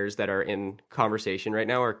players that are in conversation right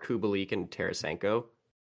now are Kubalik and Tarasenko.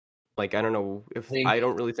 I don't know if I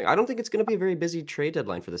don't think it's going to be a very busy trade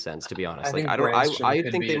deadline for the Sens, to be honest. I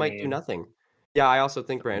think they might do nothing. Yeah, I also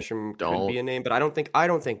think Brandstrom could be a name, but I don't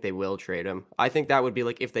think they will trade him. I think that would be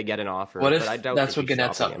if they get an offer. What if but I doubt that's what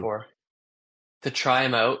Gannett's up for? To try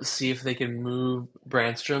him out, see if they can move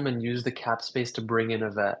Brandstrom and use the cap space to bring in a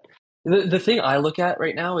vet. The thing I look at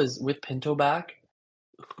right now is with Pinto back,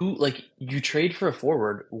 who you trade for a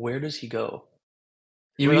forward, where does he go?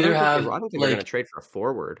 I don't think they're going to trade for a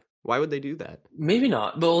forward. Why would they do that? Maybe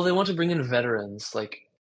not. But they want to bring in veterans.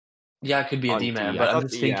 It could be a D-man, but I'm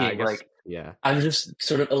just thinking I'm just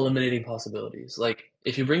sort of eliminating possibilities.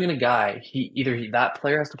 If you bring in a guy, that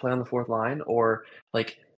player has to play on the 4th line, or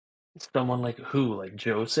someone who,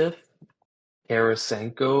 Joseph,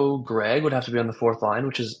 Tarasenko, Greg would have to be on the 4th line,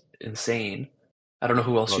 which is insane. I don't know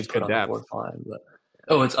who else Well, you'd it's put good on the depth. fourth line, but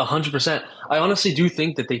it's 100%. I honestly do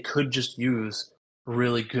think that they could just use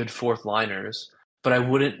really good fourth liners, but I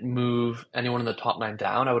wouldn't move anyone in the top 9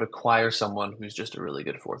 down. I would acquire someone who's just a really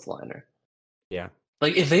good fourth liner. Yeah.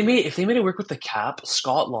 Like if they made it work with the cap,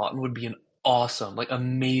 Scott Lawton would be an awesome, like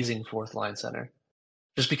amazing fourth line center.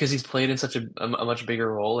 Just because he's played in such a much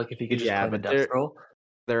bigger role, like if he could just Yeah, play the but depth role,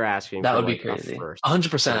 they're asking that for would be like a crazy. first.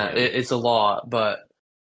 100%. It's a lot, but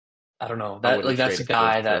I don't know. I That wouldn't that's trade a a first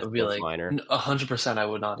guy for that a would be fourth like liner. 100%. I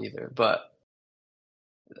would not either, but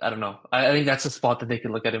I don't know. I think that's a spot that they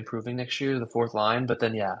could look at improving next year, the fourth line. But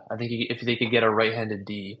then, yeah, I think if they could get a right-handed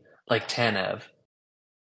D like Tanev,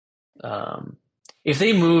 if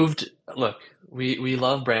they moved, look, we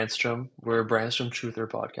love Brandstrom. We're a Brandstrom truther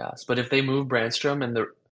podcast. But if they move Brandstrom and the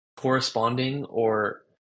corresponding or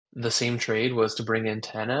the same trade was to bring in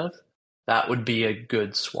Tanev, that would be a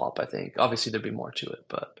good swap, I think. Obviously, there'd be more to it,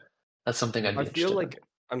 but that's something I'd be I feel interested like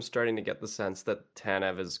I'm starting to get the sense that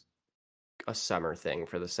Tanev is a summer thing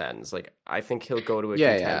for the Sens. Like, I think he'll go to a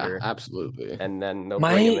contender, absolutely. and then they'll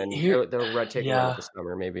My bring him in. here, They'll take him in with the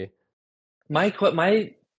summer, maybe.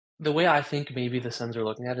 the way I think maybe the Sens are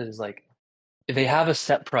looking at it is like they have a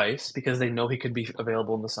set price because they know he could be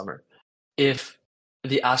available in the summer. If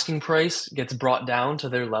the asking price gets brought down to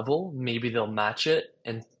their level, maybe they'll match it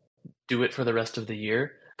and do it for the rest of the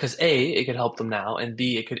year. Because A, it could help them now, and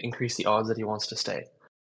B, it could increase the odds that he wants to stay.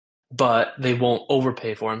 But they won't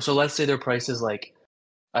overpay for him. So let's say their price is like,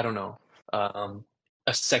 I don't know,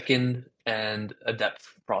 a second and a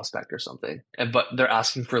depth prospect or something. But they're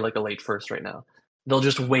asking for like a late first right now. They'll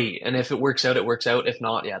just wait, and if it works out, it works out. If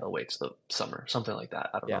not, yeah, they'll wait to the summer, something like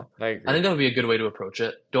that. I don't Yeah, know. I agree. I think that would be a good way to approach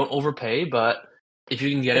it. Don't overpay, but if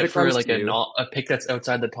you can get If it it for comes like to you. a pick that's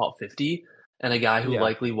outside the top 50 and a guy who Yeah.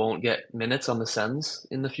 likely won't get minutes on the Sens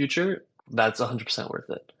in the future, that's 100%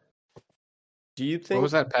 worth it. Do you think What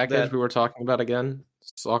was that package we were talking about again?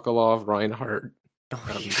 Sokolov, Reinhardt,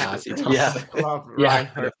 Lassie Thompson. Yeah.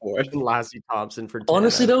 Reinhardt and Lassie Thompson for Tanev.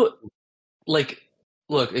 Honestly, though, like,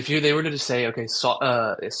 look, if they were to just say, okay,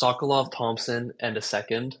 Sokolov, Thompson, and a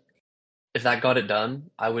second, if that got it done,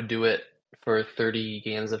 I would do it for 30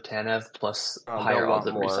 games of Tanev plus higher odds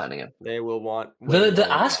of re-signing him. They will want The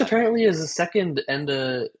ask apparently is a second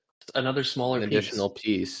and another smaller An additional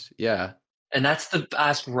piece. Yeah. And that's the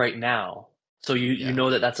ask right now. So you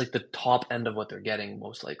know that's like the top end of what they're getting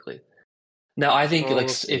most likely. Now I think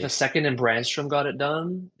if a second and Brandstrom got it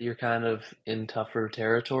done, you're kind of in tougher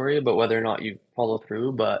territory. But whether or not you follow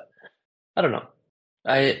through, but I don't know.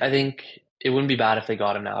 I think it wouldn't be bad if they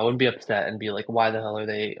got him now. I wouldn't be upset and be like, why the hell are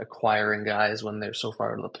they acquiring guys when they're so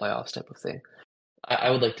far into the playoffs type of thing. I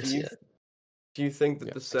would like to see it. Do you think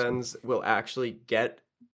that the Sens will actually get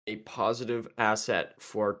a positive asset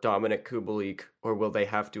for Dominic Kubalik, or will they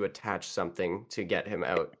have to attach something to get him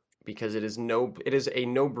out? Because it is a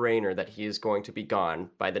no-brainer that he is going to be gone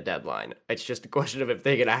by the deadline. It's just a question of if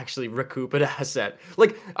they can actually recoup an asset.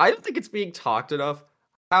 Like, I don't think it's being talked enough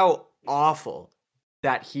how awful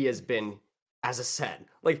that he has been as a Sen.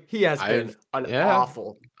 Like, he has been an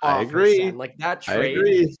awful I agree. Sen. Like, that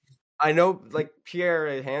trade, I know, like,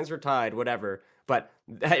 Pierre, hands are tied, whatever, but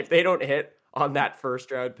if they don't hit on that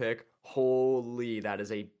first round pick, holy, that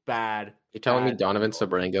is a bad. You're telling me Donovan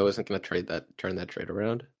Sabrango isn't going to turn that trade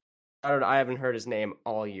around? I don't know. I haven't heard his name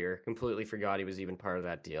all year. Completely forgot he was even part of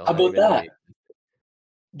that deal. How about that?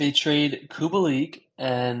 They trade Kubalik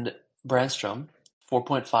and Brandstrom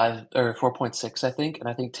 4.5 or 4.6, I think, and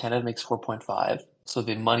I think Tanev makes 4.5. So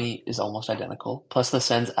the money is almost identical. Plus the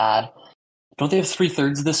Sens add. Don't they have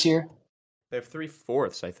 3/3 this year? They have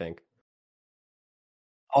 3/4, I think.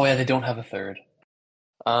 Oh yeah, they don't have a third.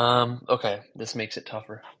 Okay, this makes it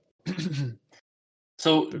tougher.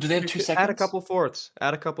 So, do they have 2 seconds? Add a couple fourths.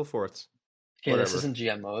 Okay, whatever. This isn't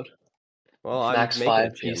GM mode. Well, Max I'm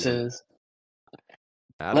 5 pieces.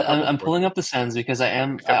 I'm pulling up the Sens because I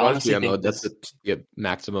was GM mode, that's the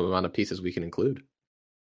maximum amount of pieces we can include.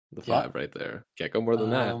 The 5 right there. Can't go more than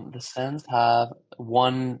that. The Sens have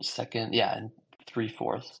 1 second, and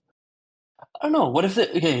 3/4. I don't know. What if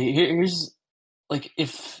here's like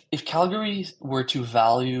if Calgary were to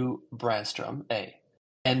value Brandstrom, A,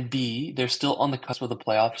 and B, they're still on the cusp of the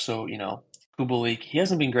playoffs, so Kubalik, he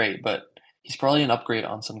hasn't been great, but he's probably an upgrade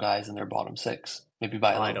on some guys in their bottom 6, maybe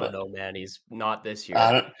by a little bit. I don't know, man. He's not this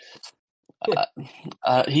year.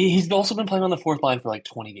 He's also been playing on the fourth line for like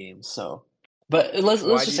 20 games, so. But let's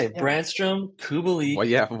just say Brandstrom, Kubalik. Well,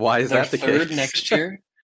 yeah. Why is that the third case? next year?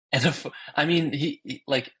 And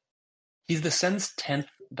he's the Sens' 10th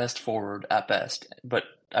best forward at best, but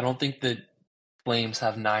I don't think the Flames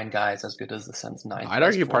have 9 guys as good as the Sens' 9th. I'd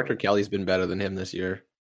argue Parker Kelly's been better than him this year.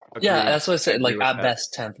 Yeah, that's what I said. Agree Like with at that.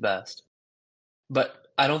 best, 10th best. But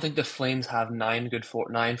I don't think the Flames have nine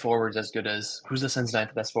forwards as good as who's the Sens'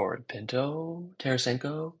 ninth best forward? Pinto,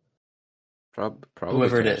 Tarasenko, Probably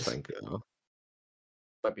whoever it is. Tarasenko.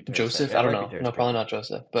 Might be Joseph. Tarasenko. I don't It know. might be No, probably Tarasenko. not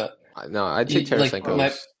Joseph. But No, I'd say Tarasenko's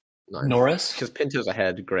ninth. Norris. Because Pinto's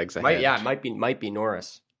ahead, Greg's ahead. Might be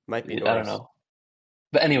Norris. Might be Norris. I don't know.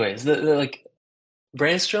 But anyways, the like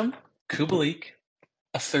Brandstrom, Kubalik,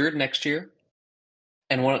 a third next year,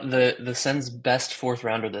 and one of the Sens' best fourth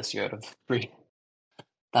rounder this year out of 3.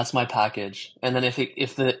 That's my package. And then if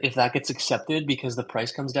that gets accepted because the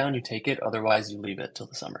price comes down, you take it. Otherwise, you leave it till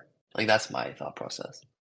the summer. Like that's my thought process.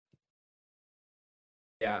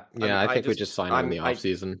 Yeah, I think we just sign him in the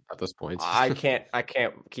offseason at this point. I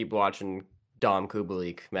can't keep watching Dom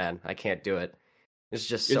Kubalik, man. I can't do it. It's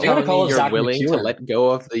just You're so. telling me you're Zach willing to McEwen. let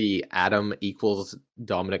go of the Adam equals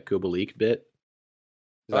Dominic Kubalik bit?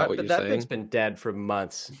 Is that what you're that saying? bit's been dead for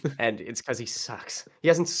months, and it's because he sucks. He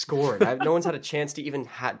hasn't scored. No one's had a chance to even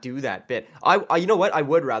do that bit. I you know what? I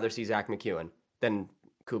would rather see Zach McEwen than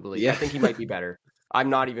Kubalik. Yeah. I think he might be better. I'm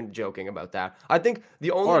not even joking about that. I think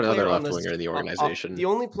the only Or another player on left winger in the organization. the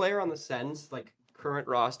only player on the Sens like current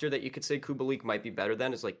roster that you could say Kubalik might be better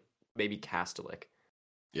than is like maybe Kastelik.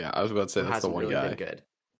 Yeah, I was about to say Who that's the hasn't one really guy. been good.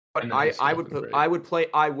 But And then he's I still would been put great.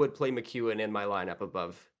 I would play McEwen in my lineup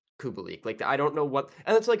above Kubalik. Like I don't know what,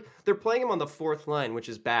 and it's like they're playing him on the fourth line, which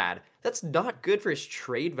is bad. That's not good for his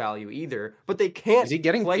trade value either. But they can't. Is he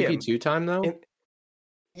getting play him. PP2 time though?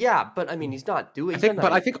 Yeah, but I mean he's not doing. I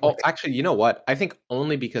think actually, you know what? I think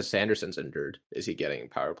only because Sanderson's injured is he getting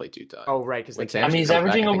power play 2 time. Oh right, because he's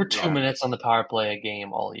averaging over 2 minutes on the power play a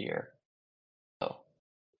game all year. So,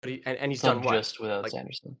 but he's it's done not what? just without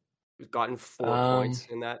Sanderson. He's gotten 4 points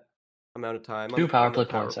in that amount of time. 2 power play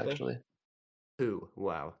points actually. 2.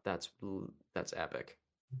 Wow, that's epic.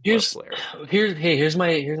 Here's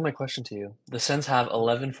my question to you. The Sens have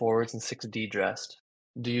 11 forwards and 6 D dressed.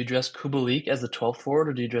 Do you dress Kubalik as the 12th forward,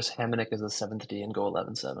 or do you dress Hamonic as the 7th D and go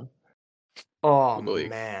 11-7? Oh Kubalik.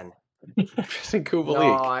 man, dressing Kubalik.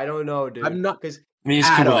 No, I don't know, dude. I'm not because He's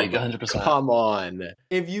Kubalik 100%. Come on.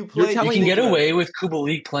 If you play, you can get away with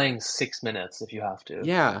Kubalik playing 6 minutes if you have to.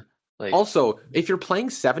 Yeah. Like, also, if you're playing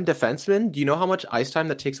 7 defensemen, do you know how much ice time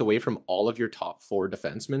that takes away from all of your top 4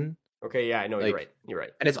 defensemen? Okay, yeah, I know you're right. You're right.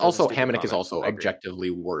 And it's also Hamonic is also objectively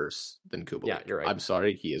worse than Kubalik. Yeah, you're right. I'm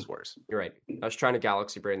sorry, he is worse. You're right. I was trying to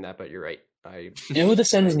galaxy brain that, but you're right. You know who the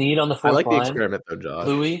Sens need on the fourth line? I like the experiment though, Josh.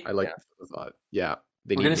 Louis. I like the thought. Yeah,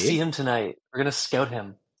 we're gonna see him tonight. We're gonna scout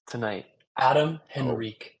him tonight. Adam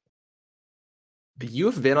Henrique. You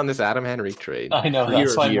have been on this Adam Henrique trade. I know.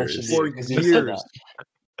 That's why I mentioned for years.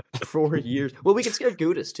 4 years. Well, we could scare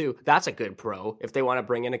Gudas too. That's a good pro. If they want to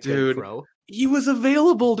bring in a good pro, he was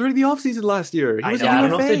available during the offseason last year. He was I don't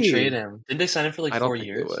know if they trade him. Did they sign him for like 4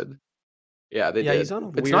 years? They would. Yeah, they did. He's on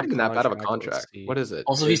a it's not even that bad of a contract. What is it?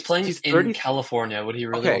 Also, he's playing in California. Would he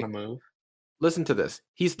really want to move? Listen to this.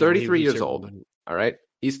 He's 33 years old. All right.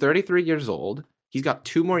 He's 33 years old. He's got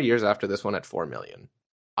 2 more years after this one at $4 million.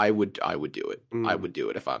 I would do it. I would do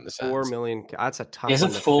it if I'm the Sens. $4 million. That's a tough. He has a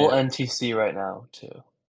full NTC right now too.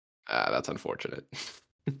 That's unfortunate.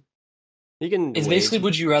 It's basically,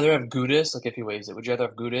 would you rather have Gudas, like if he waives it, would you rather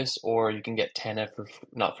have Gudas, or you can get Tanev for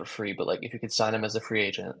not for free, but like if you could sign him as a free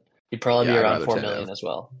agent, he'd probably be around $4 million as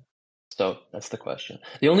well. So that's the question.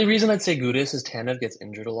 The only reason I'd say Gudas is Tanev gets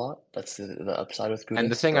injured a lot. That's the upside with Gudas. And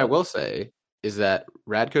the thing I will say is that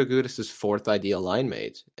Radko Gudas' 4th ideal line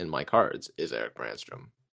mate in my cards is Erik Brandstrom.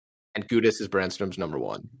 And Gudas is Brandstrom's number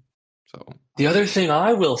 1. So the other thing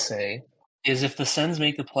I will say is if the Sens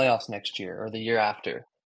make the playoffs next year or the year after,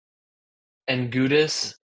 and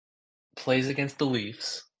Gudas plays against the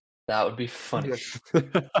Leafs, that would be funny.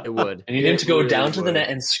 It would. And you need him to go down to the net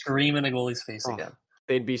and scream in a goalie's face again.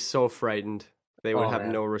 They'd be so frightened. They would have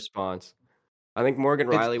no response. I think Morgan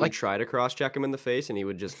Riley would try to cross-check him in the face, and he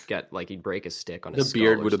would just get, he'd break a stick on his skull. The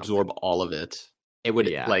beard would absorb all of it. It would,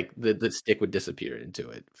 the stick would disappear into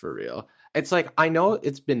it, for real. It's like, I know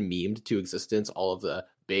it's been memed to existence, all of the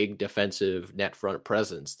big defensive net front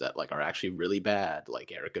presence that, are actually really bad,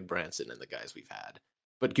 like Eric Goodbranson and the guys we've had.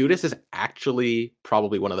 But Gudas is actually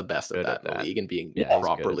probably one of the best at that in the league and being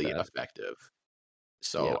properly effective.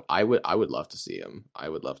 So I would love to see him. I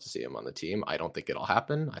would love to see him on the team. I don't think it'll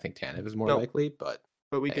happen. I think Tanev is more likely, but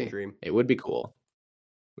we can dream. It would be cool.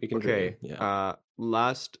 We can dream. Yeah.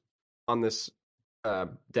 Last on this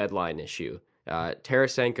deadline issue,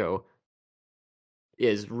 Tarasenko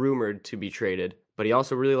is rumored to be traded, but he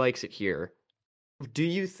also really likes it here. Do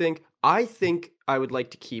you think? I think I would like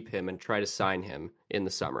to keep him and try to sign him in the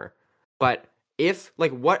summer. But if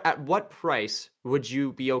at what price would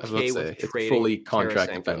you be I was about to okay say, with it's trading fully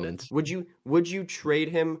contract Tarasenko? dependent. Would you trade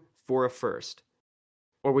him for a first,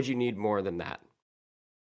 or would you need more than that?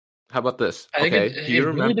 How about this? I think Okay, do you it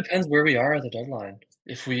really remember? depends where we are at the deadline.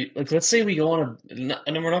 If we let's say we go on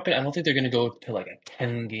and we're not gonna. I don't think they're gonna go to like a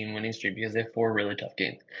 10-game winning streak because they have 4 really tough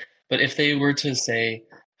games. But if they were to say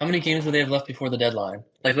how many games would they have left before the deadline?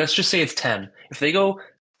 Like let's just say it's 10. If they go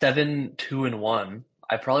 7-2-1,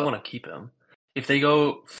 I probably want to keep him. If they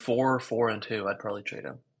go 4-4-2, I'd probably trade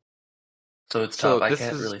him. So it's So tough. I this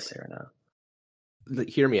can't is really say right now.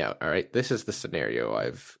 hear me out. All right, this is the scenario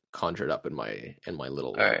I've conjured up in my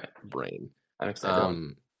little All right, brain. I'm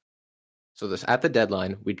excited. So this at the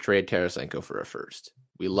deadline, we trade Tarasenko for a first.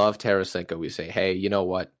 We love Tarasenko. We say, hey, you know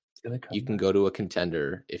what? You can go to a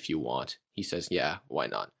contender if you want. He says, yeah, why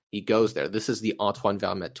not? He goes there. This is the Antoine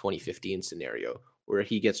Valmet 2015 scenario where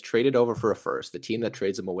he gets traded over for a first. The team that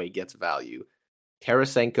trades him away gets value.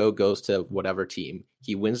 Tarasenko goes to whatever team.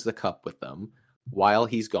 He wins the cup with them. While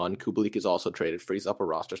he's gone, Kubalik is also traded, frees up a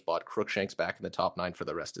roster spot. Crookshank's back in the top 9 for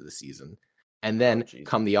the rest of the season. And then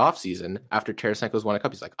come the offseason, after Tarasenko's won a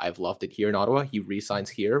cup, he's like, I've loved it here in Ottawa. He re-signs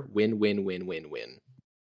here. Win, win, win, win, win.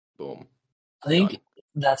 Boom. I think Done.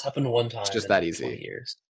 that's happened one time It's just in that like easy. 20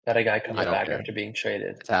 years that a guy comes I don't back care. after being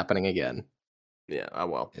traded. It's happening again. Yeah,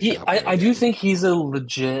 well, I do think he's a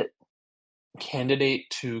legit candidate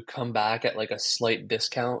to come back at like a slight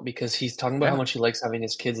discount because he's talking about how much he likes having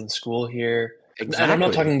his kids in school here. Exactly. And I'm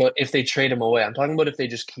not talking about if they trade him away. I'm talking about if they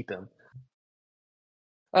just keep him.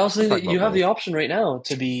 I also think that you have the option right now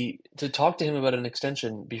to talk to him about an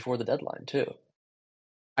extension before the deadline too.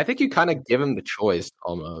 I think you kind of give him the choice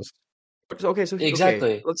almost. Okay, so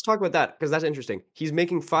exactly. Let's talk about that because that's interesting. He's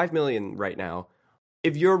making $5 million right now.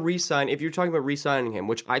 If you're talking about re-signing him,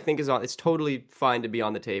 which I think it's totally fine to be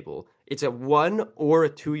on the table. It's a 1 or a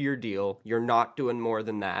 2-year deal. You're not doing more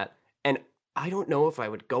than that. And I don't know if I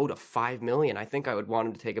would go to $5 million. I think I would want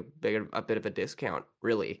him to take a bit of a discount,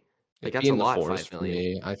 really. Like that's a lot, $5 million. For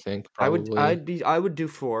me, I think probably. I would do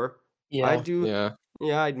 4. Yeah.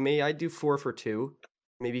 I'd do 4 for 2,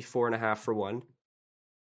 maybe 4.5 for 1.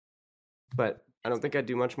 But I don't think I'd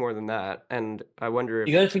do much more than that. And I wonder if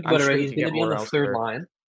you got to think about it, right? He's going to be on the third line,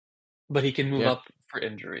 but he can move up for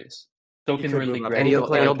injuries. So can Ridley Gregg. And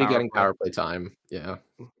he'll be getting power play time. Yeah.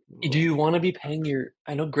 Do you want to be paying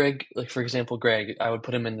I know Greg, like for example, Greg, I would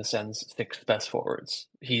put him in the Sens 6th best forwards.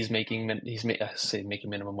 He's making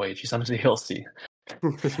minimum wage. He's on the LC.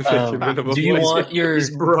 Do you want your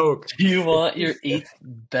He's broke. Do you want your 8th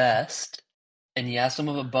best? And yes, some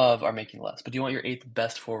of above are making less, but do you want your 8th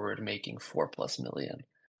best forward making $4+ million?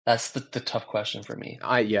 That's the tough question for me.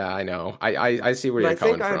 I know. I see where you're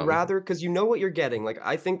coming from. I think I'd rather, because you know what you're getting. Like,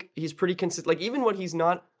 I think he's pretty consistent. Like, even when he's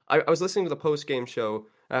not, I was listening to the post-game show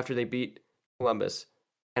after they beat Columbus,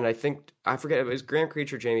 and I forget, it was Graham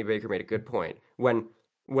Creech or Jamie Baker made a good point. When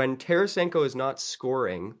Tarasenko is not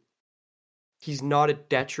scoring, he's not a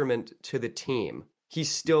detriment to the team. He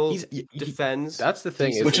still defends. That's the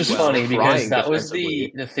thing, which is funny because that was the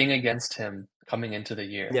thing against him coming into the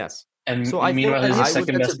year. Yes. And so meanwhile, he's the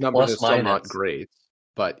second best numbers plus minus. Not great,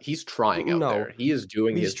 but he's trying out there. He is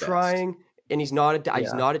doing his best. He's trying, and he's not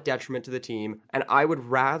a detriment to the team. And I would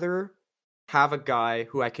rather have a guy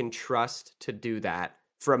who I can trust to do that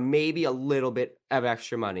for maybe a little bit of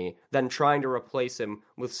extra money than trying to replace him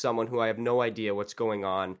with someone who I have no idea what's going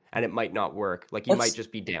on and it might not work. Like he might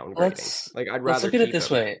just be downgrading. Like I'd rather. Let's look at it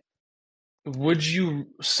this way: would you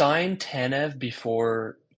sign Tanev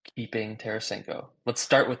before keeping Tarasenko? Let's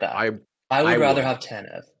start with that. I would rather have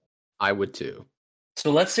Tanev. I would too.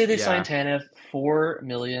 So let's say they sign Tanev $4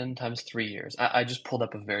 million times 3 years. I just pulled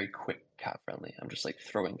up a very quick cap friendly. I'm just like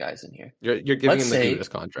throwing guys in here. You're giving him the Gudas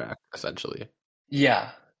contract essentially.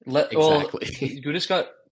 Yeah. Exactly. Gudas got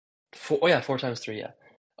 4 times 3.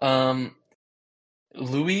 Yeah.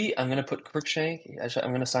 Louis, I'm gonna put Crookshank.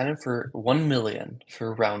 I'm gonna sign him for $1 million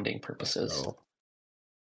for rounding purposes.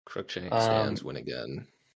 Crookshank stands win again.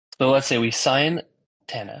 So let's say we sign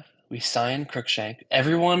Tanev, we sign Crookshank.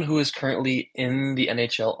 Everyone who is currently in the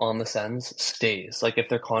NHL on the Sens stays. Like if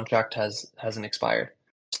their contract hasn't expired.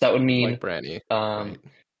 So that would mean like Brandy. Right.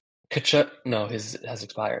 Kachuk, no, his has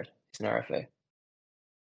expired. He's an RFA.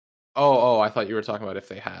 Oh, I thought you were talking about if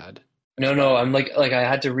they had. No, I'm like I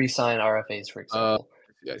had to re-sign RFAs, for example.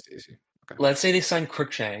 I see. Okay. Let's say they sign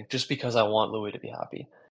Crookshank just because I want Louis to be happy.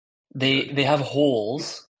 They have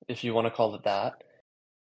holes, if you want to call it that.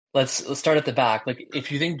 Let's start at the back. Like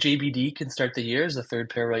if you think JBD can start the year as a third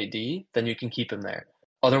pair right D, then you can keep him there.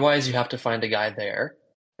 Otherwise, you have to find a guy there.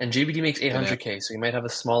 And JBD makes $800K, so you might have a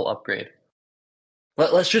small upgrade.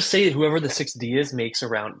 Let's just say whoever the 6D is makes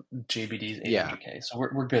around JBD's Yeah. 800K. So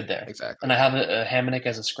we're good there. Exactly. And I have a Hamonic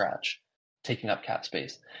as a scratch, taking up cap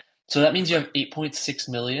space. So that means you have 8.6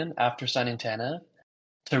 million after signing Tanev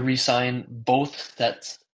to re-sign both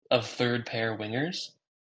sets of third pair wingers.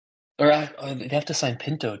 Or they have to sign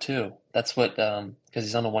Pinto too. That's what because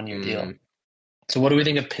he's on a 1-year deal. So what do we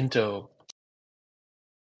think a Pinto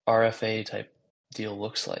RFA type deal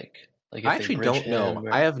looks like? Like if I they actually bridge don't know. him,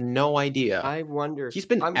 or... I have no idea. I wonder. He's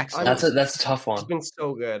been excellent. That's a tough He's one. been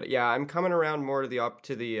so good. Yeah, I'm coming around more to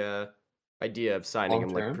the idea of signing Long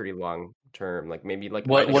him like term? pretty long term, like maybe like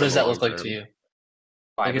What I does don't that know, look like to you?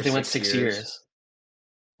 Like 5 or if they went 6 6 years. years,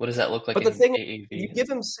 what does that look like But the in thing is, AAV? if you give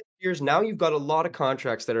him 6 years, now you've got a lot of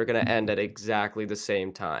contracts that are going to end at exactly the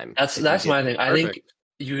same time. That's if you give my him- thing. I think Perfect.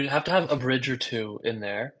 you have to have a bridge or two in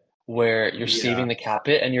there where you're Yeah. saving the cap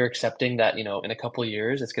hit and you're accepting that, in a couple of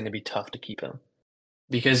years it's going to be tough to keep him.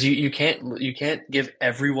 Because you can't give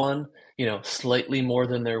everyone, slightly more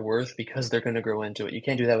than they're worth because they're going to grow into it. You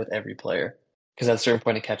can't do that with every player because at a certain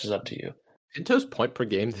point it catches up to you. Pinto's point per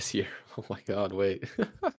game this year. Oh my god, wait.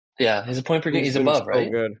 Yeah, he's a point per game. He's been above, so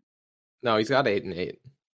right? good. No, he's got 8 and 8.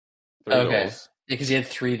 3 Okay. goals. Because he had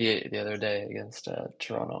 3 the other day against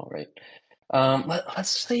Toronto, right? Let's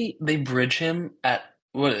say they bridge him at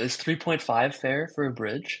what is 3.5 fair for a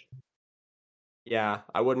bridge? Yeah,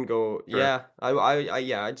 I wouldn't go. Sure. Yeah,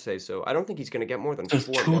 yeah, I'd say so. I don't think he's going to get more than So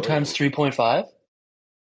 4 2 million. times 3.5?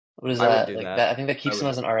 What is I would that? do Like that. that? I think that I keeps him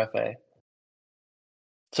would. as an RFA.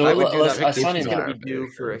 So I would do that let's because assign he's him going to that. be due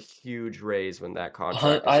for a huge raise when that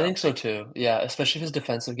contract is I up. think so too. Yeah, especially if his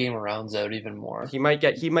defensive game rounds out even more. He might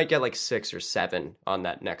get like 6 or 7 on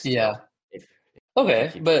that next Yeah. deal. If he Okay,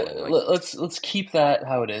 keeps but playing like let's keep that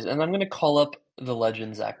how it is, and I'm gonna call up the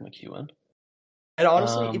legend Zach McEwen. And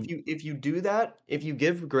honestly, Um, if you do that, if you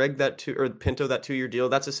give Greg that or Pinto that 2-year deal,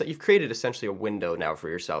 you've created essentially a window now for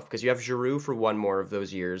yourself because you have Giroux for one more of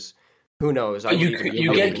those years. Who knows? I but would even I you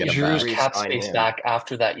wouldn't get get him Giroux's back. cap re-sign space him. back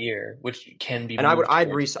after that year, which can be And moved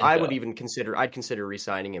towards I Pinto. would even consider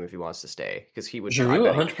re-signing him if he wants to stay because he would. I Giroux,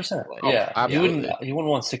 bet he 100%. would play. Oh, Yeah, absolutely. he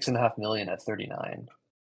wouldn't want 6.5 million at 39.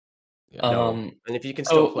 Yeah. No, and if you can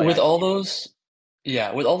still So play, with I all think he would. those,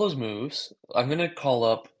 yeah, with all those moves, I'm gonna call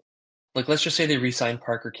up. Like, let's just say they re-sign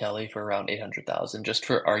Parker Kelly for around 800,000, just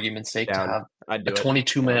for argument's sake, to Down. have I'd a do it.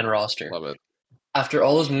 22-man roster. Love it. After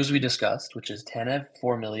all those moves we discussed, which is Tanev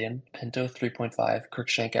 4 million, Pinto 3.5,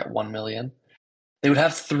 Crookshank at 1 million, they would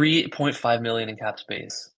have 3.5 million in cap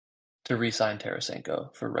space to re-sign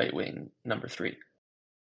Tarasenko for right wing number 3.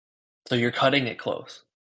 So you're cutting it close.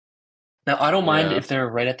 Now I don't mind Yeah. if they're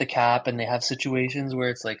right at the cap and they have situations where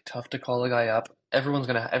it's like tough to call a guy up. Everyone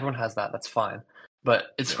has that. That's fine.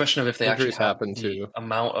 But it's a question of if they Injuries actually have happen the too.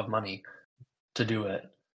 amount of money to do it.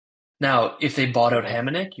 Now, if they bought out Yeah.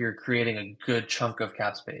 Hamonic, you're creating a good chunk of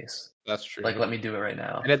cap space. That's true. Like, let me do it right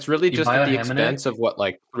now. And it's really You just buy at out the Hamonic, expense of what,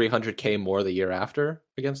 like 300K more the year after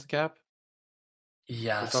against the cap?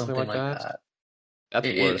 yeah, Or something like that? that. That's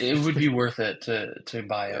worth It would be worth it to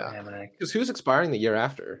buy out Yeah. Hamonic. Because who's expiring the year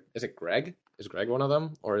after? Is it Greg? Is Greg one of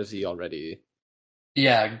them? Or is he already?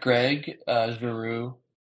 Yeah, Greg, Giroux,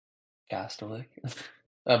 Kastelik.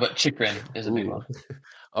 But Chikrin is a big Ooh. one.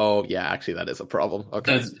 Oh, yeah, actually, that is a problem. So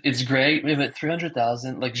Okay. it's great. We have at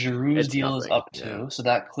 300,000. Like Giroux's It's deal is nothing. up too, so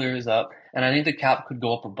that clears up. And I think the cap could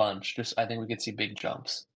go up a bunch. I think we could see big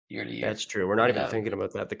jumps year to year. That's true. We're not even thinking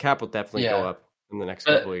about that. The cap will definitely go up in the next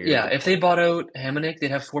couple of years. Yeah, if they bought out Hamonic,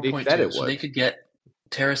 they'd have They said 4.2, it so they would. could get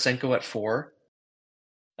Tarasenko at 4.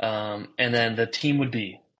 And then the team would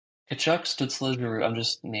be Kachuk, Stützle, Giroux. I'm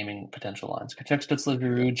just naming potential lines. Kachuk, Stützle,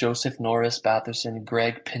 Giroux, Joseph, Norris, Batherson,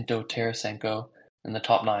 Greg, Pinto, Tarasenko in the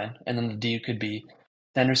top 9. And then the D could be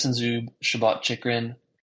Sanderson, Zub, Shabbat, Chikrin,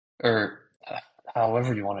 or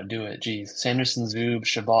however you want to do it. Geez. Sanderson, Zub,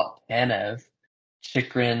 Shabbat, Tanev,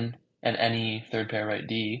 Chikrin, and any third pair right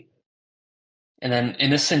D. And then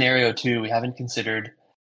in this scenario too, we haven't considered.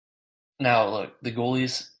 Now, look, the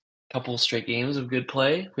goalies, couple straight games of good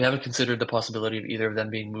play. We haven't considered the possibility of either of them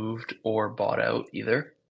being moved or bought out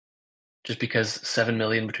either, just because 7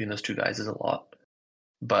 million between those two guys is a lot.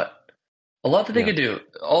 But a lot that they could do.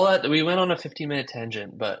 All that we went on a 15-minute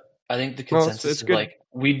tangent, but I think the consensus it's is good. like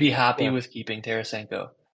we'd be happy with keeping Tarasenko.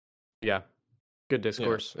 Yeah, good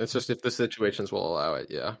discourse. Yeah. It's just if the situations will allow it.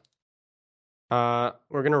 Yeah.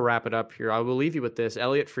 We're gonna wrap it up here. I will leave you with this.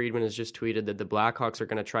 Elliot Friedman has just tweeted that the Blackhawks are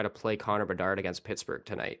gonna try to play Connor Bedard against Pittsburgh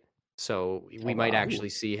tonight. So we might actually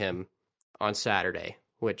see him on Saturday,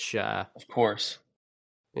 which of course,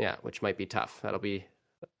 yeah, which might be tough. That'll be,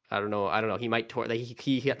 I don't know. He might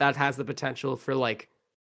that has the potential for like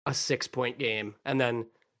a 6-point game, and then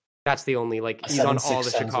That's the only, like, A he's on 7-6 all the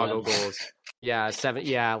Sens Chicago win. goals. Yeah, 7.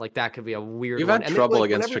 Yeah, like that could be a weird We've one. had And trouble like,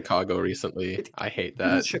 against whenever Chicago recently. I hate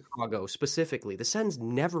that. Chicago specifically, the Sens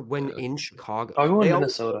never win Yeah. in Chicago. Chicago They and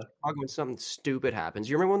always go to Minnesota. Chicago when something stupid happens.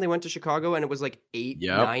 You remember when they went to Chicago and it was like 8,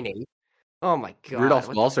 Yep. 9-8? Oh my god!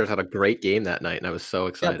 Rudolph Balcers had a great game that night, and I was so Yeah,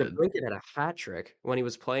 excited. DeBrincat had a hat trick when he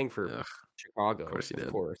was playing for Ugh, Chicago. of course he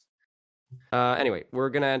did. Anyway, we're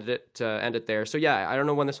gonna end it there. So yeah, I don't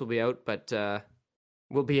know when this will be out, but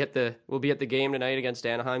we'll be at the game tonight against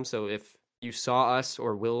Anaheim. So if you saw us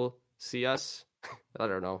or will see us, I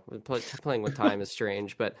don't know. Playing with time is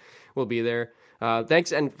strange, but we'll be there.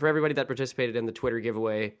 Thanks, and for everybody that participated in the Twitter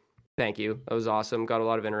giveaway, thank you. That was awesome. Got a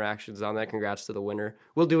lot of interactions on that. Congrats to the winner.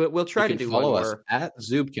 We'll do it. We'll try to do one follow us more at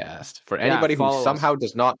Zoobcast. For anybody who follow somehow us.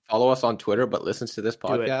 does not follow us on Twitter but listens to this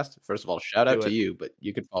Do it. podcast, first of all, shout out Do to it. you. But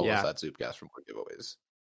you can follow us Yeah. at Zoobcast for more giveaways.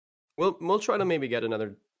 We'll try to maybe get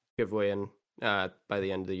another giveaway in by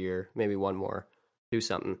the end of the year. Maybe one more. Do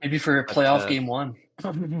something. Maybe for playoff game 1.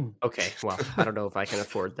 Okay, well, I don't know if I can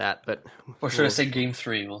afford that, but Or should I say game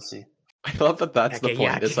 3? We'll see. I love that that's the Okay, point.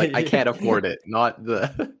 yeah. It's like I can't afford it, not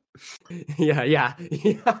the Yeah.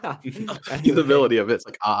 feasibility of it. It's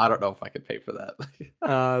like I don't know if I could pay for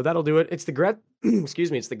that. That'll do it. It's the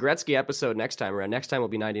excuse me, it's the Gretzky episode next time around. Next time will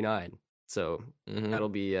be 99. So that'll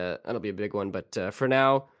be a big one. But for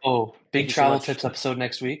now, big travel tips episode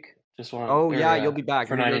next week. Just want. Oh yeah, you'll be back.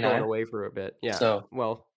 for You're 99. going away for a bit. Yeah. So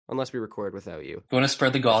well, unless we record without you. You want to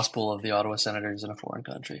spread the gospel of the Ottawa Senators in a foreign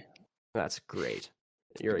country. That's great.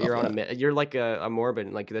 You're on you're like a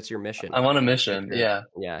Morbid, like that's your mission. I'm on a mission. Yeah.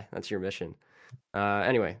 Yeah, that's your mission.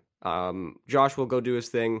 Anyway, Josh will go do his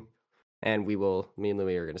thing, and me and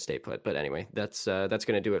Louis are going to stay put. But anyway, that's going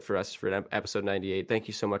to do it for us for episode 98. Thank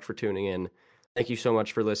you so much for tuning in. Thank you so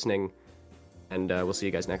much for listening, and we'll see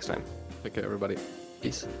you guys next time. Okay, everybody.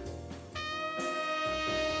 Peace.